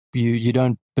and you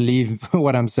don't believe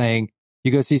what I'm saying,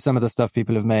 you go see some of the stuff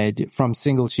people have made from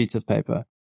single sheets of paper.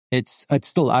 It's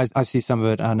still, I see some of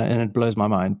it and it blows my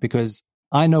mind because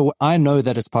I know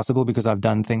that it's possible because I've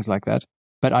done things like that,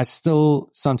 but I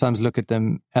still sometimes look at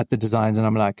the designs and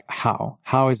I'm like,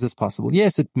 how is this possible?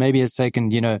 Yes, it maybe has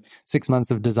taken, 6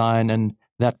 months of design and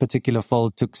that particular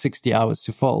fold took 60 hours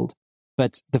to fold.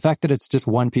 But the fact that it's just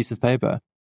one piece of paper,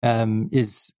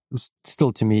 is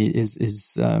still to me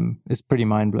is pretty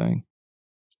mind blowing.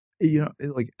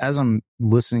 Like as I'm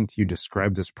listening to you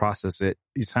describe this process, it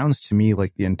sounds to me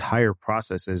like the entire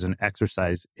process is an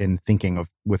exercise in thinking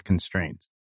with constraints.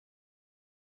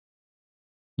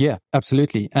 Yeah,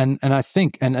 absolutely. And I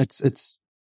think, and it's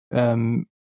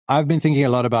I've been thinking a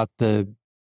lot about the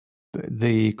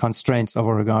constraints of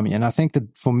origami. And I think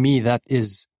that for me, that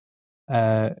is,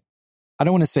 I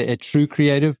don't want to say a true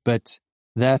creative, but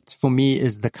that for me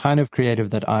is the kind of creative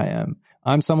that I am.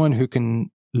 I'm someone who can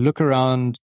look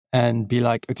around and be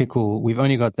like, okay, cool. We've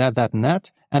only got that, and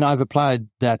that. And I've applied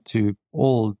that to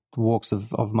all walks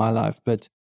of my life. But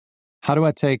how do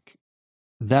I take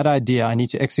that idea? I need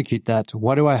to execute that.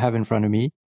 What do I have in front of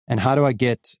me? And how do I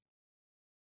get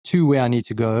to where I need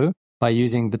to go by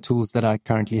using the tools that I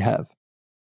currently have?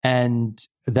 And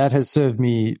that has served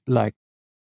me like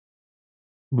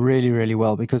really, really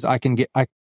well because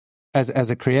as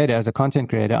a creator, as a content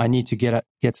creator, I need to get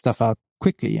stuff out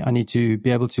quickly. I need to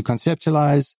be able to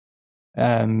conceptualize,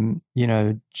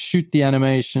 shoot the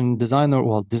animation, design the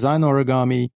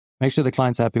origami, make sure the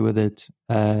client's happy with it,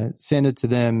 send it to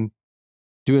them,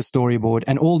 do a storyboard,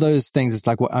 and all those things. It's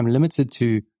like, well, I'm limited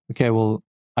to, okay, well,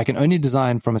 I can only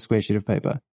design from a square sheet of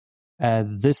paper.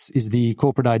 This is the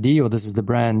corporate ID, or this is the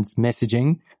brand's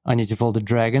messaging. I need to fold a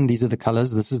dragon. These are the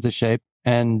colors. This is the shape.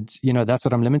 And, that's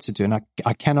what I'm limited to. And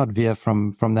I cannot veer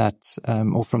from that,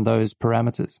 or from those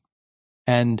parameters.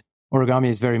 And Origami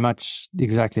is very much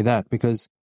exactly that, because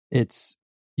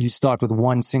you start with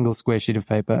one single square sheet of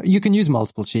paper. You can use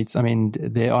multiple sheets. I mean,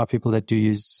 there are people that do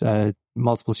use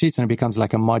multiple sheets, and it becomes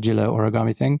like a modular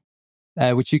origami thing,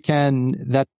 which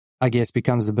that I guess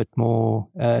becomes a bit more,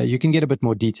 you can get a bit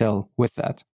more detail with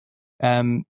that.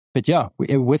 But yeah,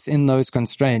 within those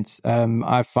constraints,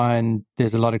 I find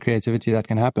there's a lot of creativity that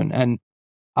can happen. And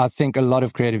I think a lot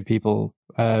of creative people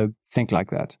think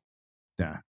like that.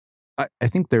 Yeah. I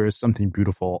think there is something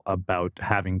beautiful about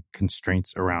having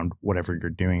constraints around whatever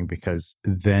you're doing, because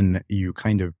then you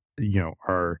kind of,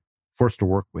 are forced to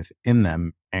work within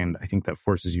them. And I think that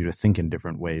forces you to think in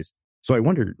different ways. So I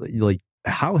wonder,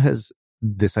 how has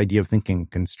this idea of thinking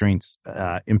constraints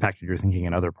impacted your thinking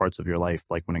in other parts of your life,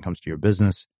 like when it comes to your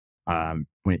business, when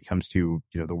it comes to,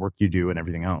 the work you do and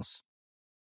everything else?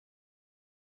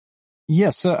 Yeah.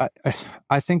 So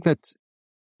I think that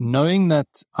knowing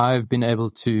that I've been able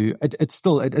to,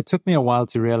 it took me a while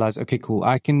to realize, okay, cool.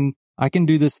 I can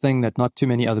do this thing that not too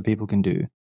many other people can do.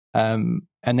 And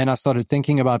then I started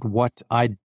thinking about what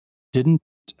I didn't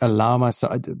allow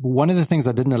myself. One of the things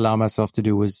I didn't allow myself to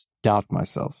do was doubt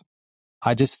myself.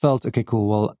 I just felt, okay, cool.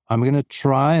 Well, I'm going to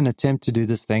try and attempt to do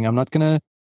this thing. I'm not going to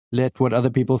let what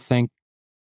other people think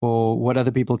or what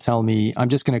other people tell me. I'm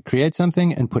just going to create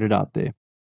something and put it out there.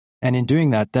 And in doing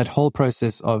that whole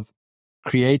process of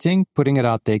creating, putting it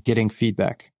out there, getting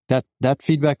feedback, that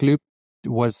feedback loop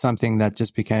was something that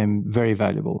just became very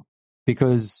valuable,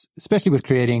 because especially with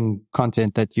creating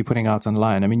content that you're putting out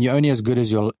online, I mean, you're only as good,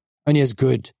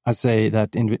 I say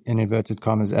that in inverted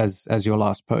commas, as your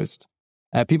last post.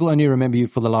 People only remember you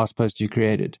for the last post you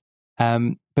created.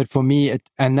 But for me,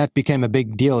 and that became a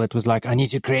big deal. It was like, I need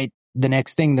to create the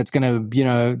next thing that's going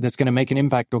to make an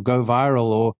impact or go viral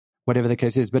or whatever the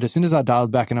case is. But as soon as I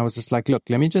dialed back and I was just like, look,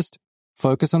 let me just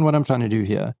focus on what I'm trying to do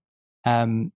here,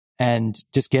 and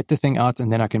just get the thing out,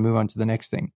 and then I can move on to the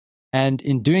next thing. And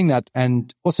in doing that,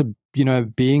 and also,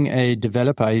 being a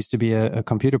developer, I used to be a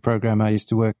computer programmer. I used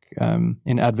to work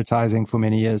in advertising for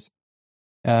many years,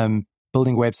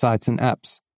 building websites and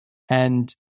apps.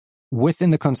 And within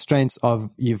the constraints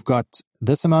of, you've got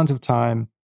this amount of time,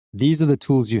 these are the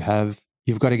tools you have,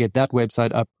 you've got to get that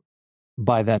website up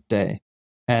by that day.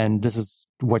 And this is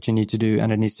what you need to do,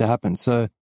 and it needs to happen. So,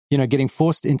 getting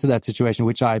forced into that situation,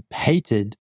 which I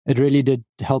hated, it really did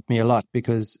help me a lot,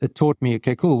 because it taught me,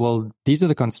 okay, cool. Well, these are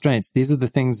the constraints. These are the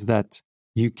things that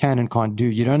you can and can't do.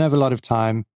 You don't have a lot of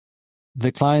time.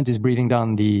 The client is breathing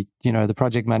down the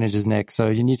project manager's neck. So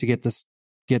you need to get this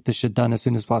shit done as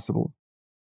soon as possible.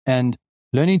 And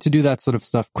learning to do that sort of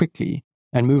stuff quickly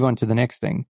and move on to the next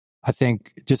thing, I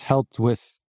think just helped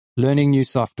with learning new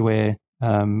software,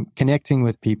 connecting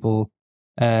with people,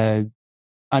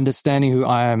 understanding who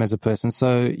I am as a person.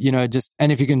 So,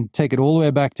 and if you can take it all the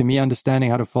way back to me understanding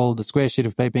how to fold a square sheet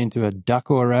of paper into a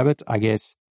duck or a rabbit, I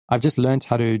guess I've just learned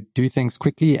how to do things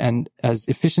quickly and as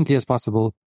efficiently as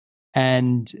possible.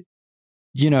 And,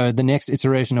 the next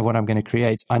iteration of what I'm going to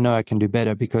create, I know I can do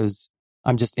better, because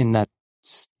I'm just in that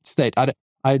state.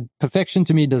 Perfection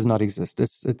to me does not exist.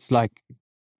 It's like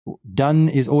done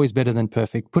is always better than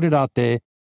perfect. Put it out there,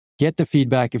 get the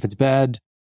feedback. If it's bad,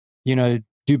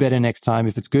 do better next time.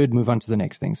 If it's good, move on to the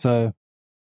next thing. So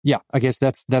yeah, I guess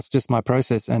that's just my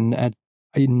process. And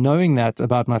knowing that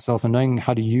about myself and knowing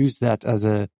how to use that as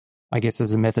a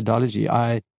methodology,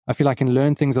 I feel I can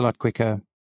learn things a lot quicker,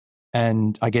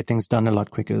 and I get things done a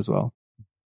lot quicker as well.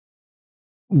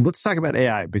 Let's talk about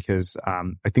AI, because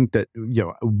I think that,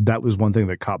 that was one thing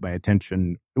that caught my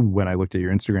attention when I looked at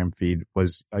your Instagram feed,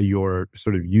 was your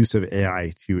sort of use of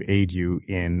AI to aid you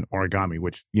in Origami,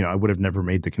 which, I would have never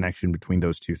made the connection between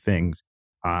those two things.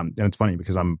 And it's funny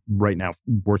because I'm right now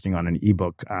working on an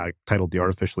ebook titled The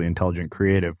Artificially Intelligent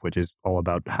Creative, which is all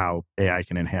about how AI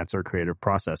can enhance our creative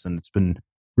process. And it's been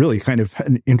really kind of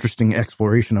an interesting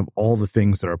exploration of all the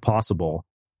things that are possible.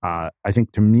 I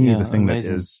think to me, the thing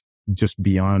amazing. that is just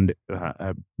beyond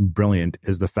brilliant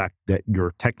is the fact that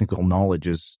your technical knowledge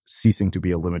is ceasing to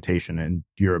be a limitation, and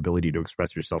your ability to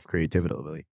express yourself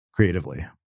creatively.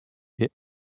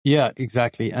 Yeah,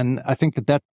 exactly. And I think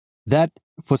that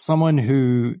for someone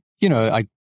who, I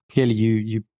clearly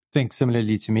you think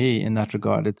similarly to me in that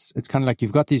regard. It's kind of like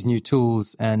you've got these new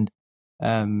tools, and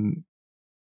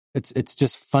it's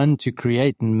just fun to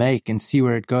create and make and see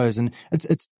where it goes. And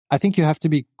I think you have to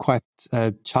be quite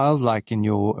childlike in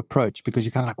your approach, because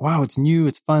you're kind of like, wow, it's new,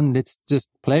 it's fun, let's just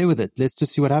play with it, let's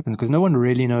just see what happens, because no one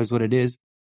really knows what it is.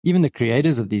 Even the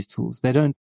creators of these tools,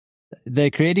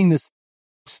 they're creating this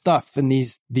stuff and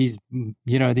these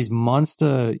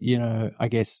monster, I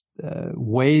guess,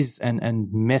 ways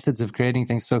and methods of creating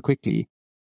things so quickly.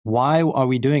 Why are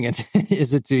we doing it?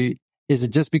 Is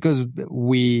it just because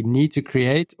we need to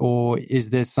create, or is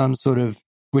there some sort of,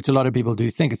 which a lot of people do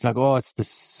think, it's like, oh, it's the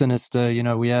sinister,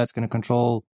 it's going to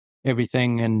control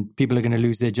everything and people are going to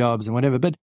lose their jobs and whatever.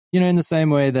 But, in the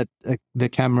same way that the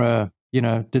camera,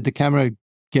 did the camera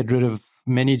get rid of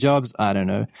many jobs? I don't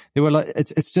know.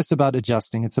 It's just about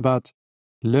adjusting. It's about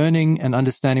learning and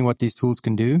understanding what these tools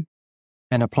can do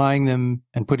and applying them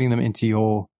and putting them into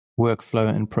your workflow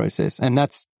and process. And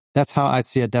that's how I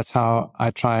see it. That's how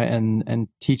I try and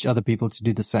teach other people to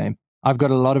do the same. I've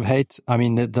got a lot of hate. I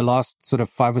mean, the last sort of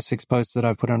 5 or 6 posts that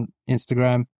I've put on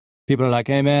Instagram, people are like,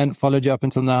 hey man, followed you up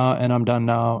until now and I'm done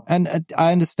now. And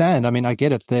I understand. I mean, I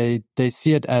get it. They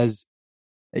see it as,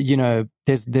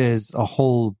 there's a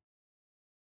whole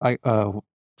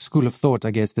school of thought,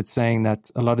 I guess, that's saying that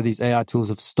a lot of these AI tools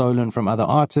have stolen from other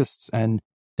artists and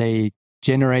they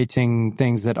generating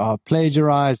things that are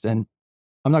plagiarized. And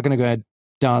I'm not going to go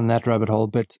down that rabbit hole,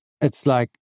 but it's like,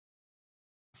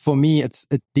 for me,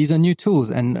 these are new tools.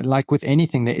 And like with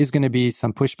anything, there is going to be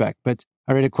some pushback. But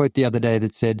I read a quote the other day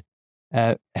that said,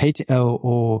 hate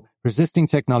or resisting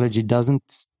technology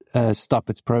doesn't stop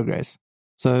its progress.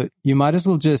 So you might as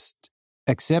well just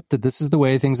accept that this is the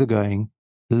way things are going,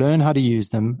 learn how to use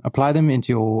them, apply them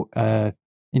into your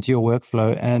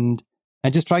workflow, and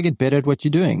just try to get better at what you're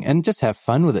doing and just have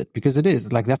fun with it, because it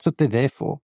is like, that's what they're there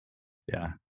for.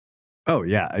 Yeah. Oh,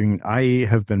 yeah. I mean, I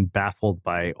have been baffled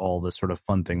by all the sort of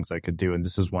fun things I could do. And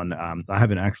this is one, I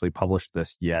haven't actually published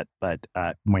this yet, but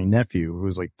my nephew, who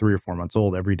was like 3 or 4 months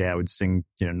old, every day I would sing,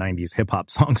 90s hip hop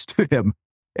songs to him.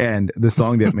 And the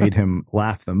song that made him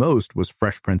laugh the most was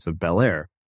Fresh Prince of Bel-Air.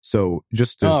 So for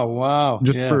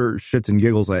shits and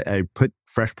giggles, I put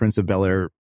Fresh Prince of Bel-Air,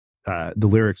 the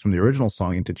lyrics from the original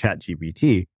song into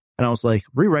ChatGPT. And I was like,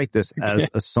 rewrite this as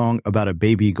a song about a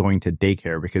baby going to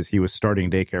daycare, because he was starting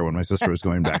daycare when my sister was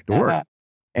going back to work.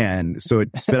 And so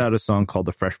it spit out a song called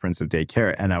The Fresh Prince of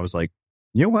Daycare. And I was like,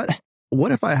 you know what?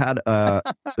 What if I had I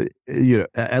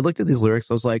looked at these lyrics.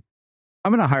 I was like,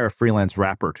 I'm going to hire a freelance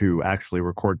rapper to actually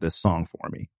record this song for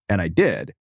me. And I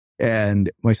did.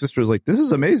 And my sister was like, this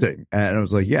is amazing. And I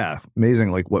was like, yeah,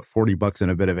 amazing. Like what $40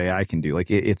 and a bit of AI can do.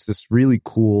 Like it's this really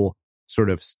cool sort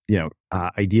of,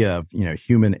 idea of,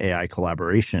 human AI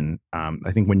collaboration.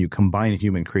 I think when you combine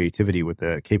human creativity with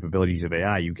the capabilities of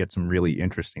AI, you get some really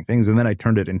interesting things. And then I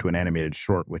turned it into an animated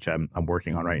short, which I'm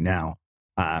working on right now.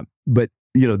 But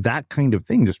that kind of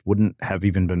thing just wouldn't have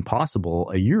even been possible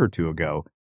a year or two ago.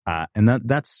 And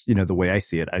that's, the way I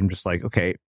see it. I'm just like,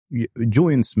 okay,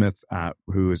 Julian Smith,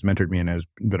 who has mentored me and has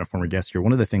been a former guest here,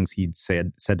 one of the things he'd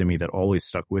said to me that always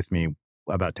stuck with me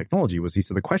about technology was, he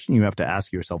said, the question you have to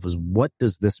ask yourself is, what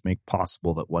does this make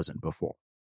possible that wasn't before?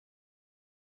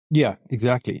 Yeah,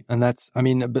 exactly. And I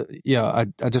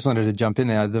just wanted to jump in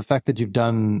there. The fact that you've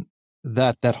done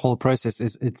that whole process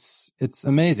it's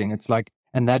amazing. It's like,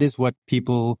 and that is what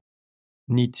people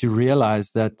need to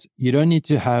realize, that you don't need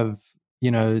to have,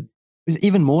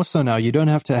 even more so now, you don't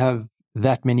have to have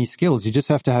that many skills. You just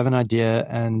have to have an idea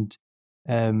and,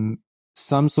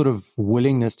 some sort of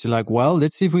willingness to like, well,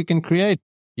 let's see if we can create,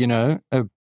 a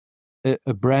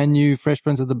brand new Fresh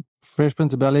Prince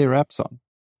of Bel-Air rap song,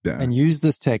 and use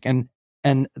this tech. And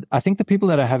I think the people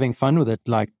that are having fun with it,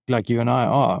 like you and I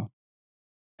are,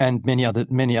 and many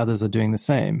others are doing the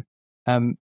same.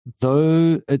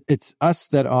 Though it's us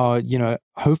that are,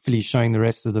 hopefully showing the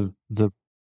rest of the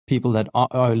people that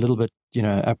are a little bit,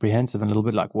 apprehensive and a little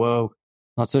bit like, whoa,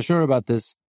 not so sure about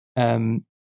this.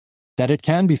 That it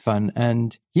can be fun.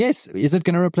 And yes, is it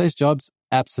going to replace jobs?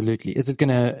 Absolutely. Is it going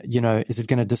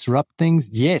to disrupt things?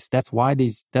 Yes. That's why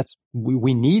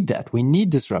we need that. We need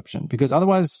disruption, because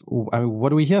otherwise,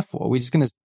 what are we here for? We're just going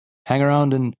to hang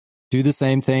around and do the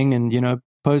same thing and,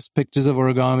 post pictures of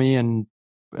origami and,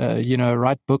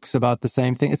 write books about the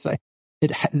same thing. It's like,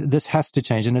 this has to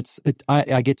change. And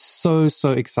I get so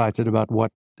excited about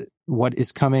what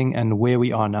is coming and where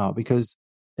we are now, because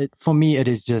for me, it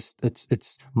is just,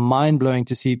 it's mind blowing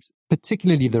to see,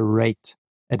 particularly the rate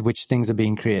at which things are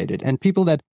being created, and people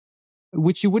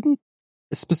which you wouldn't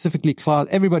specifically class.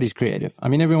 Everybody's creative. I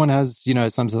mean, everyone has,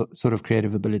 some sort of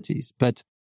creative abilities, but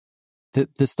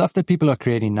the stuff that people are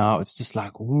creating now, it's just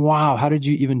like, wow, how did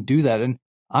you even do that? And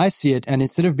I see it. And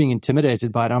instead of being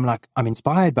intimidated by it, I'm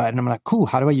inspired by it. And I'm like, cool.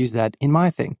 How do I use that in my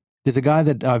thing? there's a guy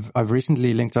that I've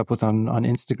recently linked up with on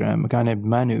Instagram, a guy named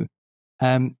Manu,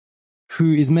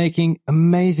 who is making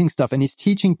amazing stuff, and he's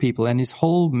teaching people, and his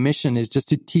whole mission is just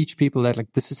to teach people that,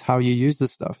 like, this is how you use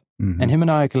this stuff. Mm-hmm. And him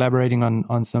and I are collaborating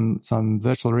on some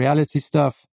virtual reality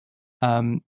stuff,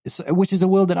 which is a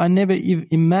world that I never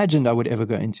imagined I would ever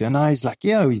go into. And he's like,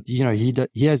 yeah,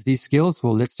 he has these skills.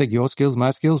 Well, let's take your skills,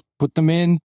 my skills, put them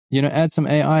in, add some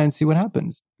AI and see what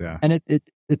happens. Yeah. And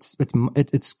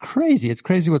it's crazy. It's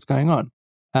crazy what's going on.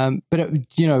 But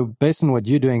based on what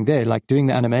you're doing there, like doing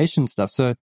the animation stuff.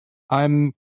 So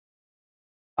I'm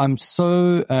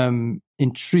so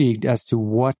intrigued as to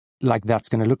what like that's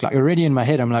going to look like. Already in my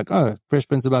head, I'm like, oh, Fresh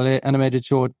Prince of Bel-Air animated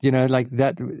short, like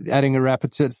that, adding a rapper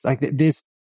to it. It's like there's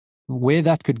where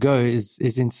that could go is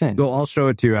insane. So I'll show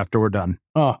it to you after we're done.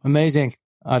 Oh, amazing.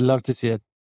 I'd love to see it.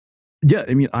 Yeah,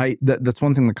 I mean, that's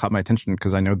one thing that caught my attention,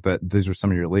 because I know that these are some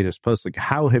of your latest posts. Like,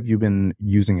 how have you been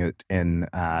using it in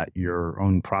your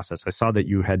own process? I saw that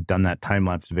you had done that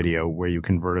time-lapse video where you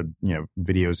converted,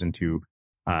 videos into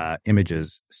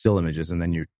images, still images, and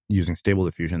then you're using Stable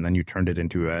Diffusion. Then you turned it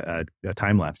into a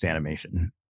time-lapse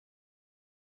animation.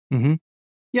 Mm-hmm.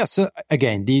 Yeah. So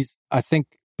again, I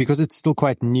think because it's still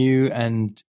quite new,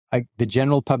 and the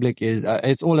general public is,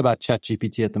 it's all about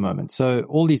ChatGPT at the moment. So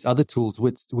all these other tools,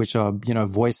 which are,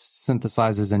 voice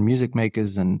synthesizers and music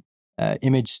makers and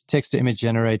text to image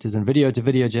generators and video to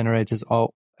video generators,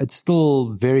 it's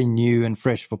still very new and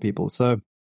fresh for people. So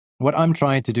what I'm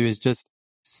trying to do is just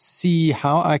see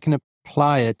how I can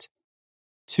apply it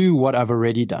to what I've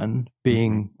already done,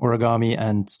 being origami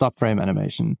and stop frame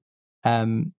animation.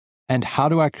 And how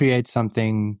do I create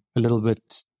something a little bit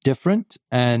different,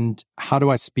 and how do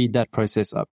I speed that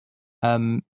process up?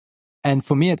 And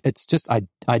for me, it's just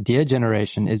idea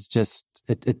generation is just,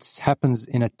 it happens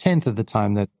in 1/10 of the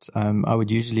time that I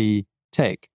would usually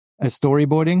take.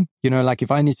 Storyboarding, like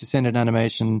if I need to send an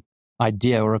animation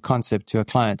idea or a concept to a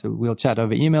client, we'll chat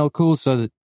over email. Cool. So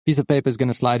the piece of paper is going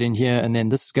to slide in here, and then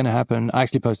this is going to happen. I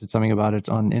actually posted something about it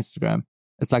on Instagram.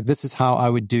 It's like, this is how I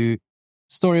would do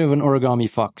story of an origami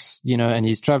fox, and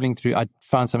he's traveling through. I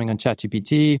found something on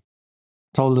ChatGPT,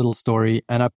 told a little story,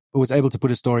 and I was able to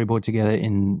put a storyboard together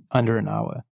in under an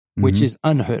hour, which is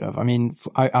unheard of. I mean,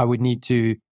 I would need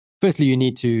to, firstly, you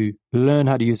need to learn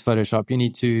how to use Photoshop. You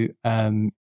need to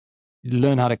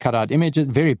learn how to cut out images,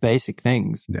 very basic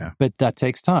things. Yeah. But that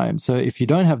takes time. So if you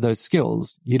don't have those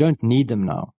skills, you don't need them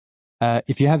now.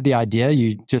 If you have the idea,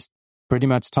 you just pretty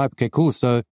much type, okay, cool.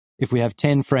 So if we have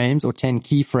 10 frames or 10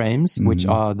 keyframes, which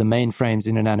are the main frames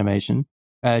in an animation,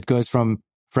 it goes from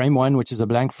frame 1, which is a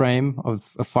blank frame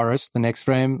of a forest. The next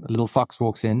frame, a little fox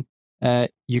walks in.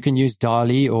 You can use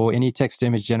DALL-E or any text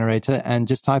image generator and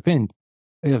just type in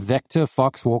a vector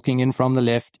fox walking in from the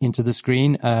left into the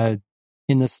screen,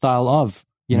 in the style of,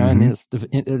 and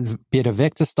be it a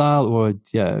vector style or,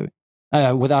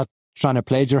 without trying to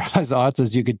plagiarize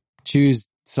artists, you could choose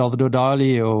Salvador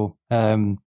Dali or,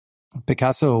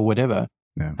 Picasso or whatever.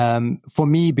 Yeah. For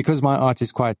me, because my art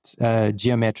is quite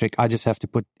geometric, I just have to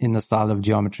put in the style of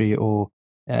geometry or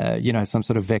some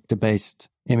sort of vector based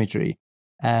imagery,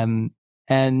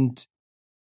 and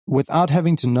without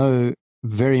having to know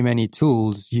very many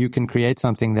tools, you can create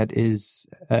something that is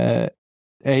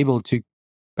able to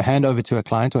hand over to a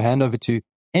client or hand over to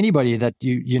anybody that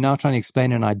you're now trying to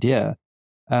explain an idea.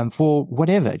 For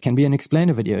whatever. It can be an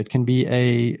explainer video. It can be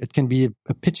a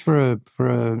pitch for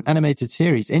an animated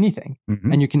series, anything.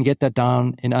 And you can get that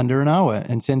down in under an hour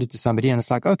and send it to somebody. And it's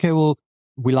like, okay, well,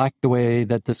 we like the way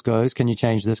that this goes. Can you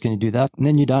change this? Can you do that? And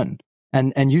then you're done.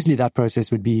 And usually that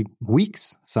process would be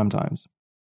weeks sometimes.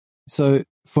 So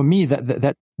for me,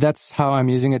 that's how I'm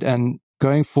using it. And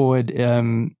going forward,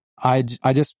 I'm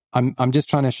just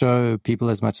trying to show people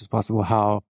as much as possible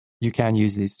how you can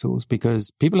use these tools,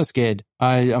 because people are scared.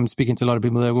 I'm speaking to a lot of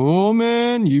people that go, oh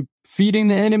man, you feeding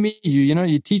the enemy.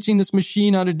 You're teaching this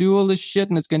machine how to do all this shit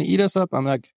and it's going to eat us up. I'm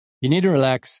like, you need to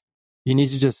relax. You need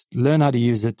to just learn how to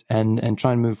use it and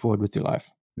try and move forward with your life.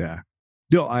 Yeah.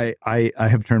 No, I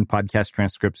have turned podcast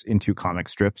transcripts into comic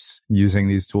strips using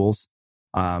these tools.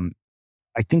 I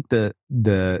think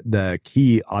the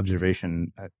key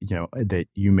observation, that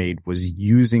you made was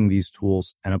using these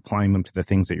tools and applying them to the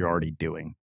things that you're already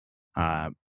doing.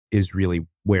 Is really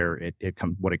where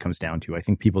what it comes down to. I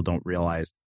think people don't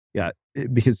realize,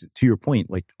 because to your point,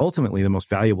 like ultimately the most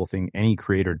valuable thing any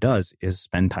creator does is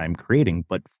spend time creating.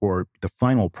 But for the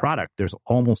final product, there's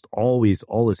almost always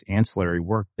all this ancillary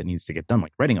work that needs to get done.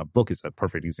 Like writing a book is a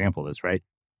perfect example of this, right?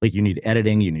 Like you need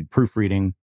editing, you need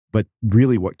proofreading, but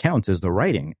really what counts is the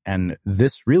writing. And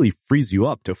this really frees you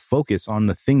up to focus on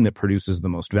the thing that produces the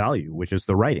most value, which is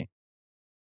the writing.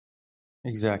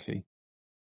 Exactly.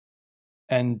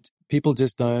 and people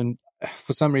just don't,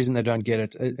 for some reason, they don't get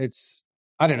it. It's,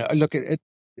 I don't know. Look,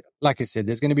 like I said,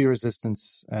 there's going to be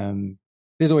resistance.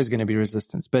 There's always going to be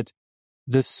resistance, but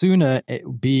the sooner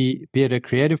be it a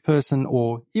creative person,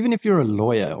 or even if you're a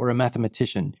lawyer or a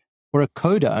mathematician or a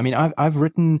coder. I mean, I've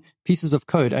written pieces of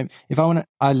code.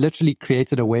 I literally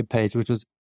created a web page, which was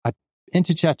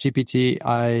into ChatGPT.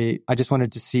 I just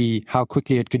wanted to see how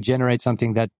quickly it could generate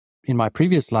something that in my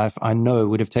previous life, I know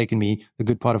would have taken me a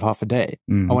good part of half a day.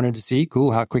 I wanted to see,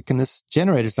 cool, how quick can this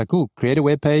generate? It's like, cool, create a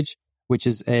web page, which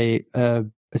is a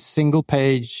single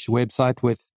page website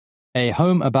with a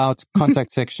home, about,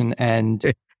 contact section, and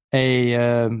with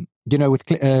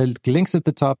links at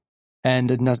the top,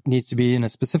 and it needs to be in a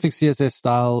specific CSS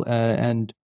style,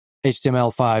 and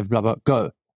HTML5, blah, blah,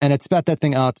 go. And it spat that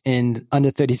thing out in under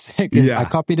 30 seconds. Yeah. I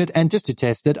copied it, and just to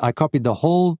test it, I copied the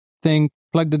whole thing,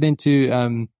 plugged it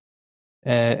into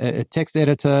a text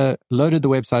editor, loaded the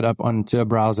website up onto a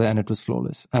browser, and it was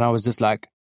flawless. And I was just like,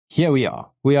 here we are.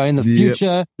 We are in the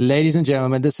future, ladies and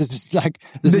gentlemen. This is just like,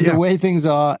 this is the way things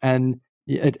are. And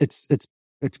it's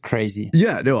crazy.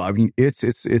 Yeah, no, I mean,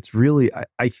 it's really,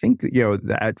 I think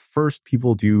that, at first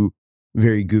people do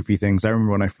very goofy things. I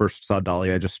remember when I first saw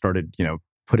DALL-E, I just started,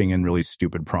 putting in really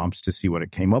stupid prompts to see what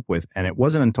it came up with. And it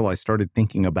wasn't until I started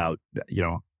thinking about,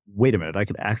 wait a minute, I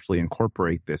could actually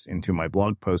incorporate this into my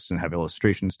blog posts and have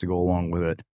illustrations to go along with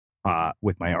it.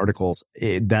 With my articles,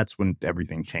 that's when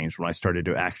everything changed, when I started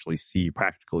to actually see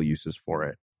practical uses for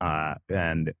it.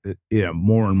 And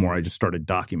more and more, I just started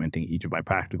documenting each of my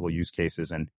practical use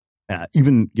cases. And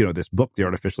even, this book, The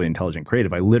Artificially Intelligent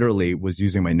Creative, I literally was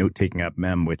using my note-taking app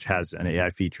Mem, which has an AI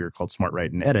feature called Smart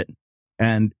Write and Edit.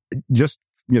 And just,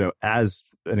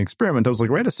 as an experiment, I was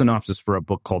like, write a synopsis for a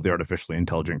book called The Artificially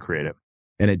Intelligent Creative.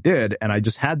 And it did. And I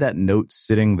just had that note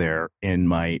sitting there in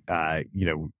my,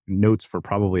 notes for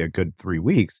probably a good 3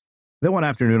 weeks. Then one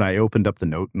afternoon, I opened up the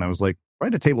note and I was like,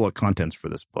 write a table of contents for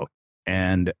this book.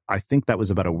 And I think that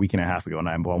was about a week and a half ago, and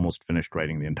I'm almost finished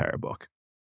writing the entire book.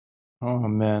 Oh,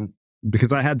 man.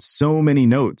 Because I had so many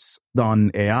notes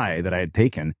on AI that I had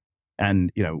taken,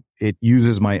 and, it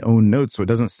uses my own notes, so it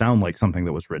doesn't sound like something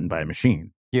that was written by a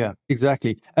machine. Yeah,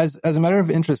 exactly. As a matter of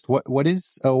interest, what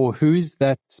is, or who is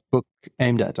that book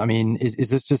aimed at? I mean, is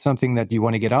this just something that you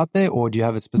want to get out there, or do you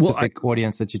have a specific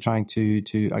audience that you're trying to,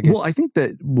 I guess? Well, I think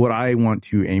that what I want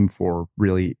to aim for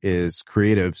really is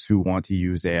creatives who want to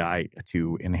use AI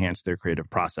to enhance their creative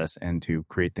process and to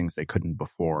create things they couldn't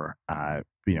before,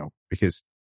 because,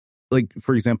 like,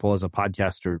 for example, as a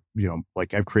podcaster,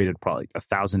 I've created probably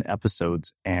 1,000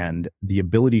 episodes, and the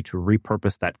ability to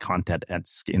repurpose that content at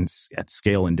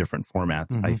scale in different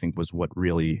formats, I think was what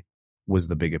really was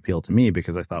the big appeal to me,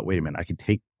 because I thought, wait a minute, I can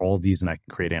take all these and I can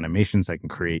create animations. I can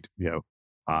create,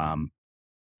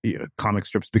 comic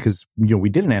strips, because, we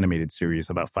did an animated series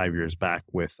about 5 years back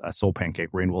with Soul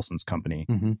Pancake, Rainn Wilson's company.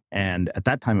 And at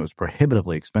that time, it was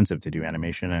prohibitively expensive to do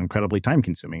animation and incredibly time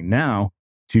consuming. Now,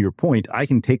 to your point, I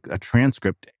can take a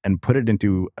transcript and put it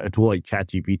into a tool like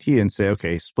ChatGPT and say,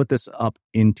 okay, split this up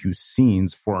into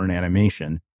scenes for an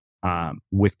animation,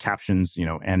 with captions,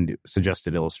 and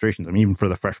suggested illustrations. I mean, even for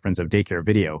the Fresh Prince of Daycare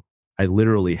video, I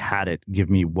literally had it give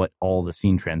me what all the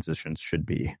scene transitions should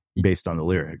be based on the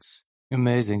lyrics.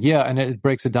 Amazing. Yeah. And it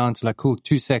breaks it down to like, cool,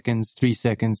 2 seconds, 3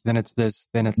 seconds, then it's this,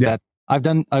 then it's that. I've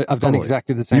done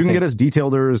exactly the same thing. You can get as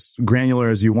detailed or as granular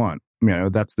as you want.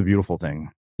 That's the beautiful thing.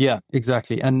 Yeah,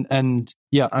 exactly. And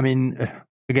yeah, I mean,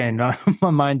 again, my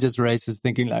mind just races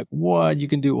thinking like, what? You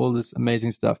can do all this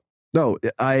amazing stuff. No,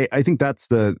 I think that's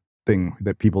the thing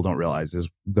that people don't realize, is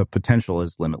the potential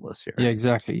is limitless here. Yeah,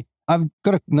 exactly. I've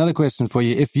got another question for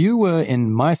you. If you were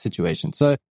in my situation,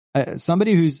 so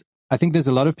somebody who's, I think there's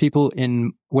a lot of people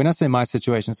in, when I say my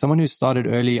situation, someone who started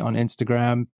early on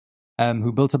Instagram,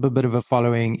 who built up a bit of a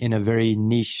following in a very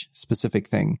niche specific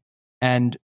thing,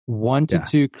 and wanted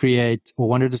to create or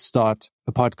wanted to start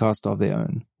a podcast of their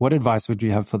own. What advice would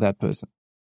you have for that person?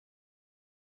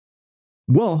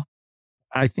 Well,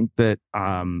 I think that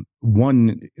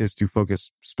one is to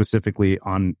focus specifically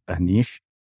on a niche,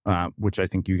 which I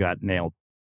think you got nailed.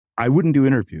 I wouldn't do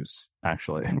interviews,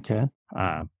 actually. Okay.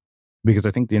 Because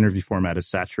I think the interview format is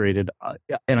saturated.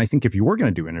 And I think if you were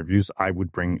going to do interviews, I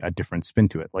would bring a different spin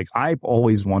to it. Like, I've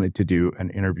always wanted to do an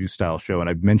interview style show, and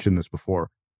I've mentioned this before,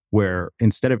 where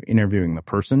instead of interviewing the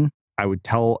person, I would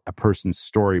tell a person's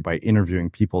story by interviewing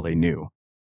people they knew.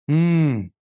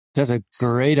 That's a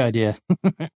great idea.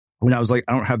 When I was like,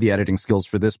 I don't have the editing skills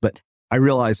for this, but I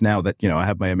realize now that, I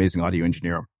have my amazing audio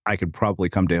engineer. I could probably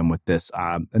come to him with this.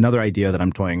 Another idea that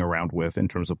I'm toying around with in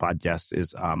terms of podcasts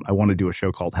is I want to do a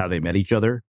show called How They Met Each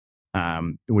Other,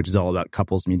 which is all about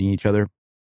couples meeting each other.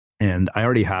 And I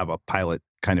already have a pilot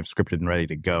kind of scripted and ready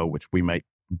to go, which we might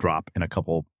drop in a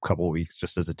couple of weeks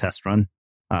just as a test run.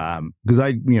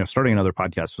 Because starting another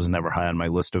podcast was never high on my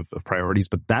list of priorities,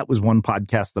 but that was one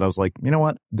podcast that I was like, you know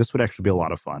what, this would actually be a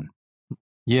lot of fun.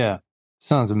 Yeah,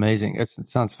 sounds amazing. It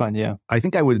sounds fun. Yeah, I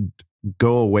think I would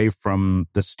go away from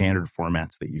the standard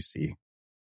formats that you see,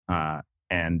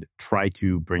 and try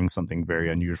to bring something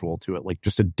very unusual to it, like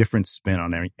just a different spin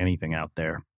on anything out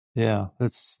there. Yeah,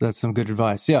 that's some good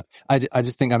advice. Yeah, I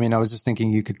just think, I was just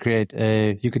thinking you could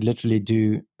literally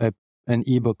do an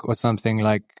ebook or something,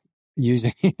 like use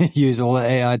all the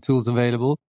AI tools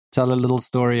available, tell a little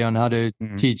story on how to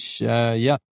teach,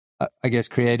 I guess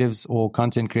creatives or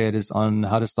content creators on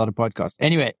how to start a podcast.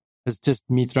 Anyway, it's just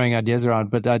me throwing ideas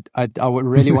around, but I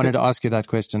really wanted to ask you that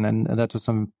question. And that was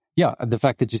the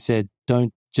fact that you said,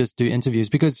 don't just do interviews,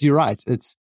 because you're right.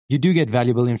 You do get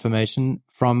valuable information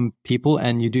from people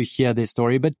and you do hear their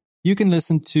story, but you can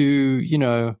listen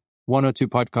to, one or two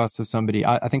podcasts of somebody.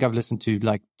 I think I've listened to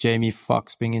like Jamie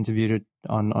Foxx being interviewed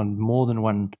on more than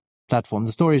one platform.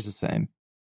 The story is the same.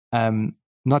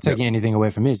 Not taking anything away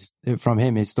from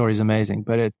him. His story is amazing,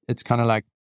 but it's kind of like,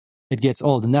 it gets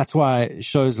old. And that's why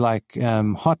shows like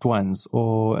Hot Ones,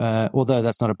 or although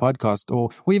that's not a podcast, or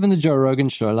even the Joe Rogan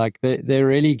show, like they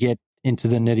really get into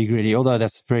the nitty gritty, although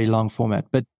that's a very long format.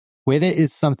 But where there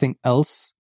is something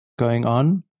else going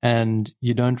on and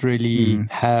you don't really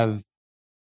have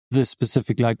the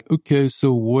specific, like, okay,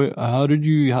 so how do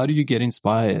you get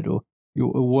inspired, or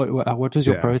what was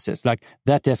your process? Like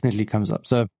that definitely comes up.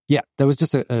 So yeah, that was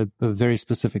just a very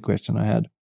specific question I had.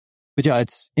 But yeah,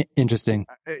 it's interesting.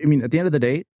 I mean, at the end of the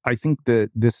day, I think that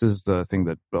this is the thing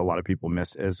that a lot of people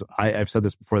miss is I've said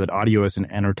this before, that audio is an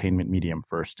entertainment medium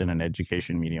first and an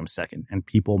education medium second. And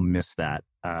people miss that,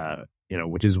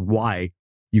 which is why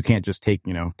you can't just take,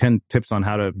 10 tips on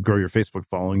how to grow your Facebook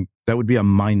following. That would be a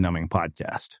mind-numbing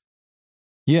podcast.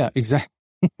 Yeah, exactly.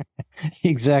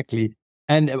 Exactly.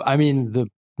 And I mean, the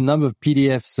number of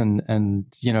PDFs and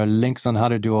links on how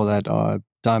to do all that are a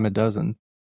dime a dozen.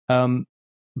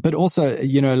 But also,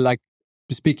 like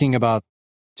speaking about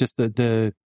just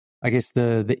the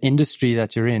industry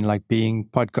that you're in, like being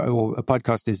a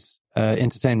podcast is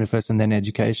entertainment first and then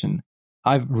education.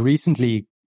 I've recently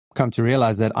come to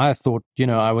realize that I thought,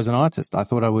 I was an artist. I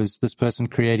thought I was this person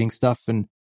creating stuff and,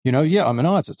 I'm an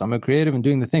artist. I'm a creative and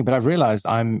doing the thing, but I've realized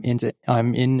I'm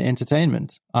in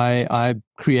entertainment. I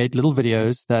create little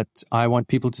videos that I want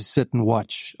people to sit and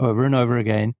watch over and over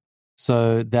again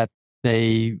so that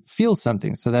they feel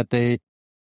something, so that they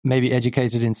may be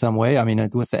educated in some way. I mean,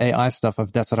 with the AI stuff,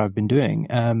 that's what I've been doing.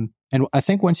 And I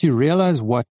think once you realize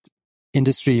what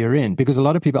industry you're in, because a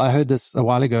lot of people, I heard this a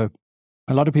while ago,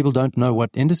 a lot of people don't know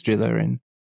what industry they're in,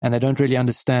 and they don't really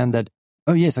understand that,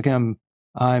 oh yes, okay,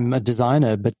 I'm a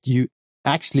designer, but you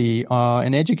actually are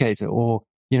an educator, or,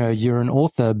 you're an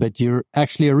author, but you're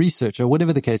actually a researcher,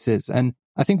 whatever the case is. And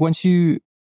I think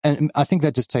and I think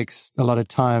that just takes a lot of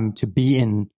time to be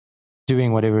in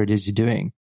doing whatever it is you're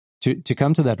doing to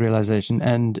come to that realization.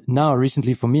 And now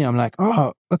recently for me, I'm like,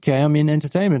 oh, okay, I'm in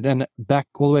entertainment. And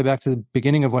all the way back to the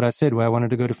beginning of what I said, where I wanted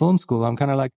to go to film school, I'm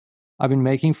kind of like, I've been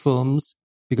making films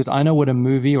because I know what a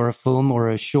movie or a film or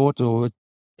a short or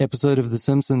episode of The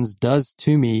Simpsons does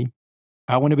to me.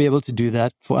 I want to be able to do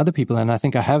that for other people. And I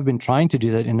think I have been trying to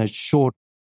do that in a short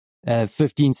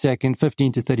 15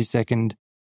 to 30 second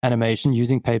animation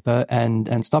using paper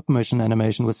and stop motion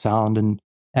animation with sound and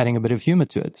adding a bit of humor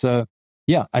to it. So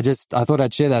yeah, I thought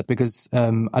I'd share that because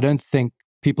I don't think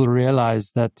people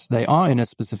realize that they are in a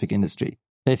specific industry.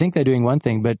 They think they're doing one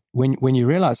thing, but when you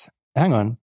realize, hang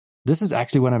on, this is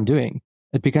actually what I'm doing,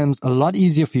 it becomes a lot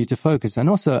easier for you to focus and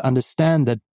also understand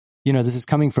that, this is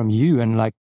coming from you, and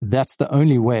like, that's the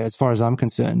only way, as far as I'm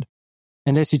concerned,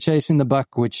 unless you're chasing the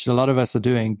buck, which a lot of us are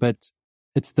doing, but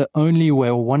it's the only way,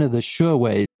 or one of the sure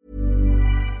ways.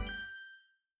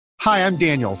 Hi, I'm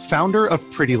Daniel, founder of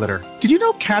Pretty Litter. Did you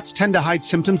know cats tend to hide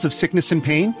symptoms of sickness and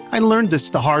pain? I learned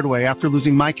this the hard way after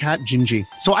losing my cat, Gingy.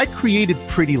 So I created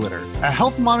Pretty Litter, a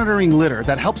health monitoring litter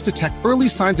that helps detect early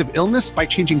signs of illness by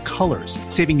changing colors,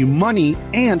 saving you money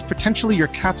and potentially your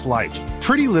cat's life.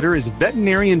 Pretty Litter is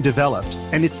veterinarian developed,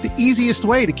 and it's the easiest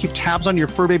way to keep tabs on your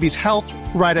fur baby's health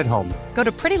right at home. Go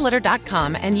to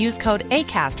prettylitter.com and use code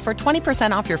ACAST for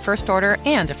 20% off your first order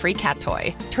and a free cat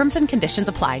toy. Terms and conditions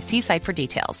apply. See site for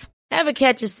details. Ever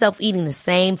catch yourself eating the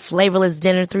same flavorless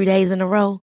dinner 3 days in a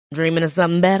row? Dreaming of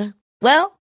something better?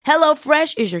 Well,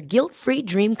 HelloFresh is your guilt-free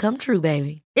dream come true,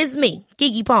 baby. It's me,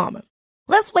 Keke Palmer.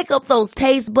 Let's wake up those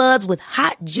taste buds with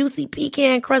hot, juicy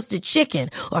pecan-crusted chicken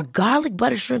or garlic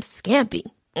butter shrimp scampi.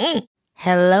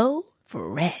 Hello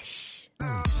Fresh.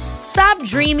 Stop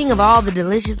dreaming of all the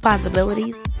delicious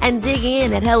possibilities and dig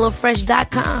in at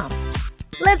HelloFresh.com.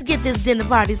 Let's get this dinner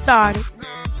party started.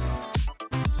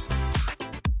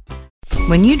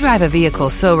 When you drive a vehicle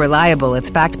so reliable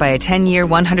it's backed by a 10-year,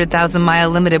 100,000-mile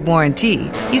limited warranty,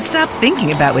 you stop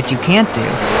thinking about what you can't do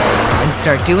and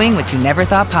start doing what you never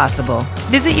thought possible.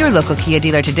 Visit your local Kia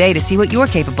dealer today to see what you're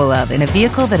capable of in a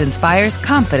vehicle that inspires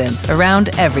confidence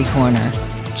around every corner.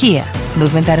 Kia,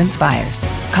 movement that inspires.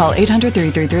 Call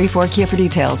 800-333-4KIA for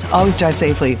details. Always drive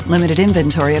safely. Limited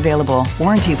inventory available.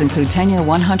 Warranties include 10-year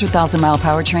 100,000-mile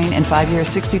powertrain and 5-year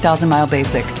 60,000-mile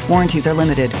basic. Warranties are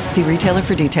limited. See retailer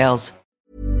for details.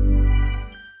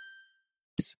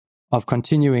 Of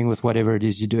continuing with whatever it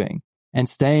is you're doing and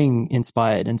staying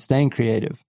inspired and staying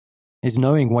creative is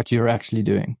knowing what you're actually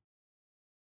doing.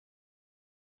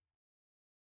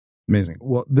 Amazing.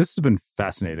 Well, this has been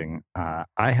fascinating.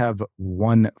 I have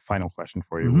one final question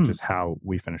for you, which is how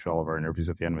we finish all of our interviews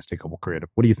at the Unmistakable Creative.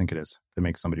 What do you think it is that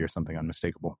makes somebody or something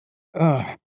unmistakable?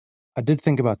 I did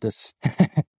think about this.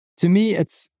 To me,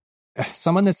 it's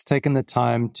someone that's taken the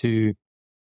time to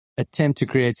attempt to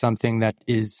create something that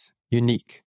is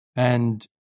unique. And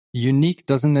unique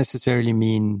doesn't necessarily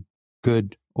mean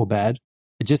good or bad.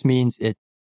 It just means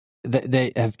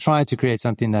they have tried to create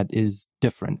something that is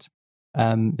different.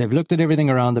 They've looked at everything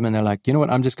around them and they're like, you know what,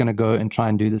 I'm just going to go and try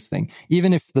and do this thing.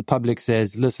 Even if the public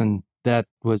says, listen, that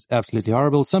was absolutely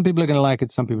horrible. Some people are going to like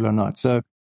it. Some people are not. So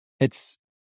it's,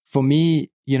 for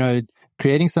me,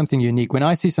 creating something unique. When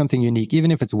I see something unique,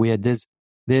 even if it's weird,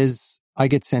 I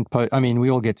get sent, we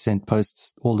all get sent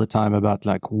posts all the time about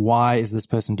like, why is this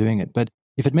person doing it? But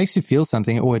if it makes you feel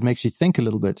something or it makes you think a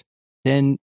little bit,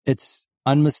 then it's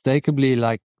unmistakably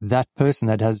like that person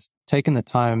that has taken the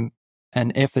time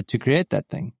and effort to create that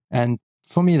thing. And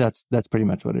for me, that's pretty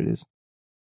much what it is.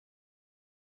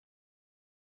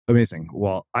 Amazing.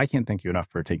 Well, I can't thank you enough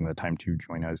for taking the time to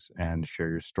join us and share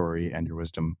your story and your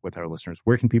wisdom with our listeners.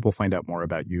 Where can people find out more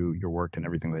about you, your work, and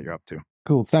everything that you're up to?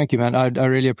 Cool. Thank you, man. I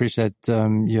really appreciate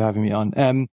you having me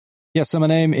on. So my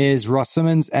name is Ross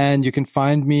Symons, and you can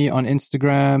find me on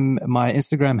Instagram. My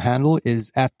Instagram handle is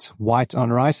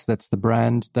 @whiteonrice. That's the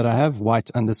brand that I have,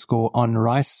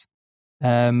 white_on_rice.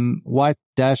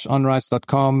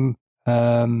 white-onrice.com.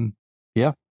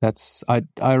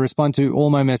 I respond to all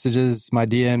my messages, my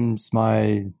DMs,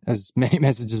 as many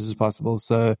messages as possible.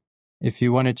 So if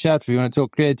you want to chat, if you want to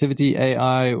talk creativity,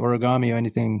 AI, origami, or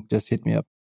anything, just hit me up.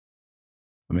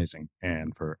 Amazing.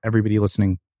 And for everybody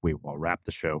listening, we will wrap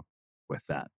the show with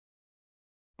that.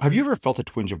 Have you ever felt a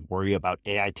twinge of worry about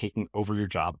AI taking over your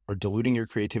job or diluting your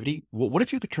creativity? Well, what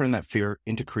if you could turn that fear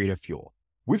into creative fuel?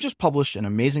 We've just published an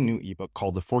amazing new ebook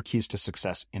called The 4 Keys to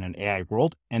Success in an AI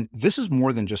World, and this is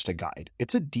more than just a guide.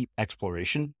 It's a deep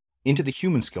exploration into the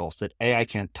human skills that AI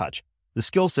can't touch, the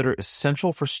skills that are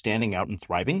essential for standing out and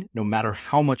thriving, no matter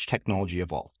how much technology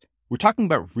evolves. We're talking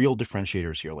about real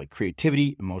differentiators here, like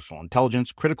creativity, emotional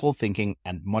intelligence, critical thinking,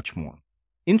 and much more.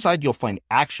 Inside, you'll find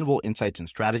actionable insights and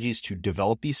strategies to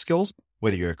develop these skills,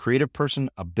 whether you're a creative person,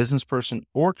 a business person,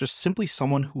 or just simply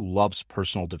someone who loves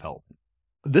personal development.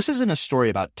 This isn't a story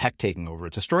about tech taking over.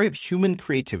 It's a story of human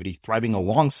creativity thriving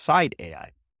alongside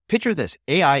AI. Picture this,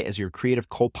 AI as your creative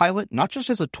co-pilot, not just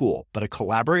as a tool, but a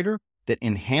collaborator that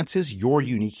enhances your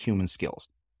unique human skills.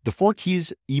 The 4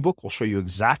 Keys ebook will show you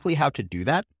exactly how to do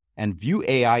that and view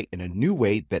AI in a new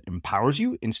way that empowers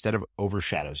you instead of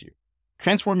overshadows you.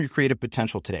 Transform your creative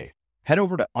potential today. Head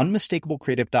over to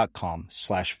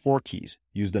unmistakablecreative.com/4keys.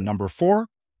 Use the number 4,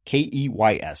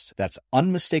 KEYS. That's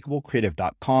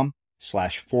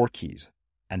unmistakablecreative.com/4keys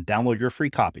and download your free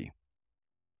copy.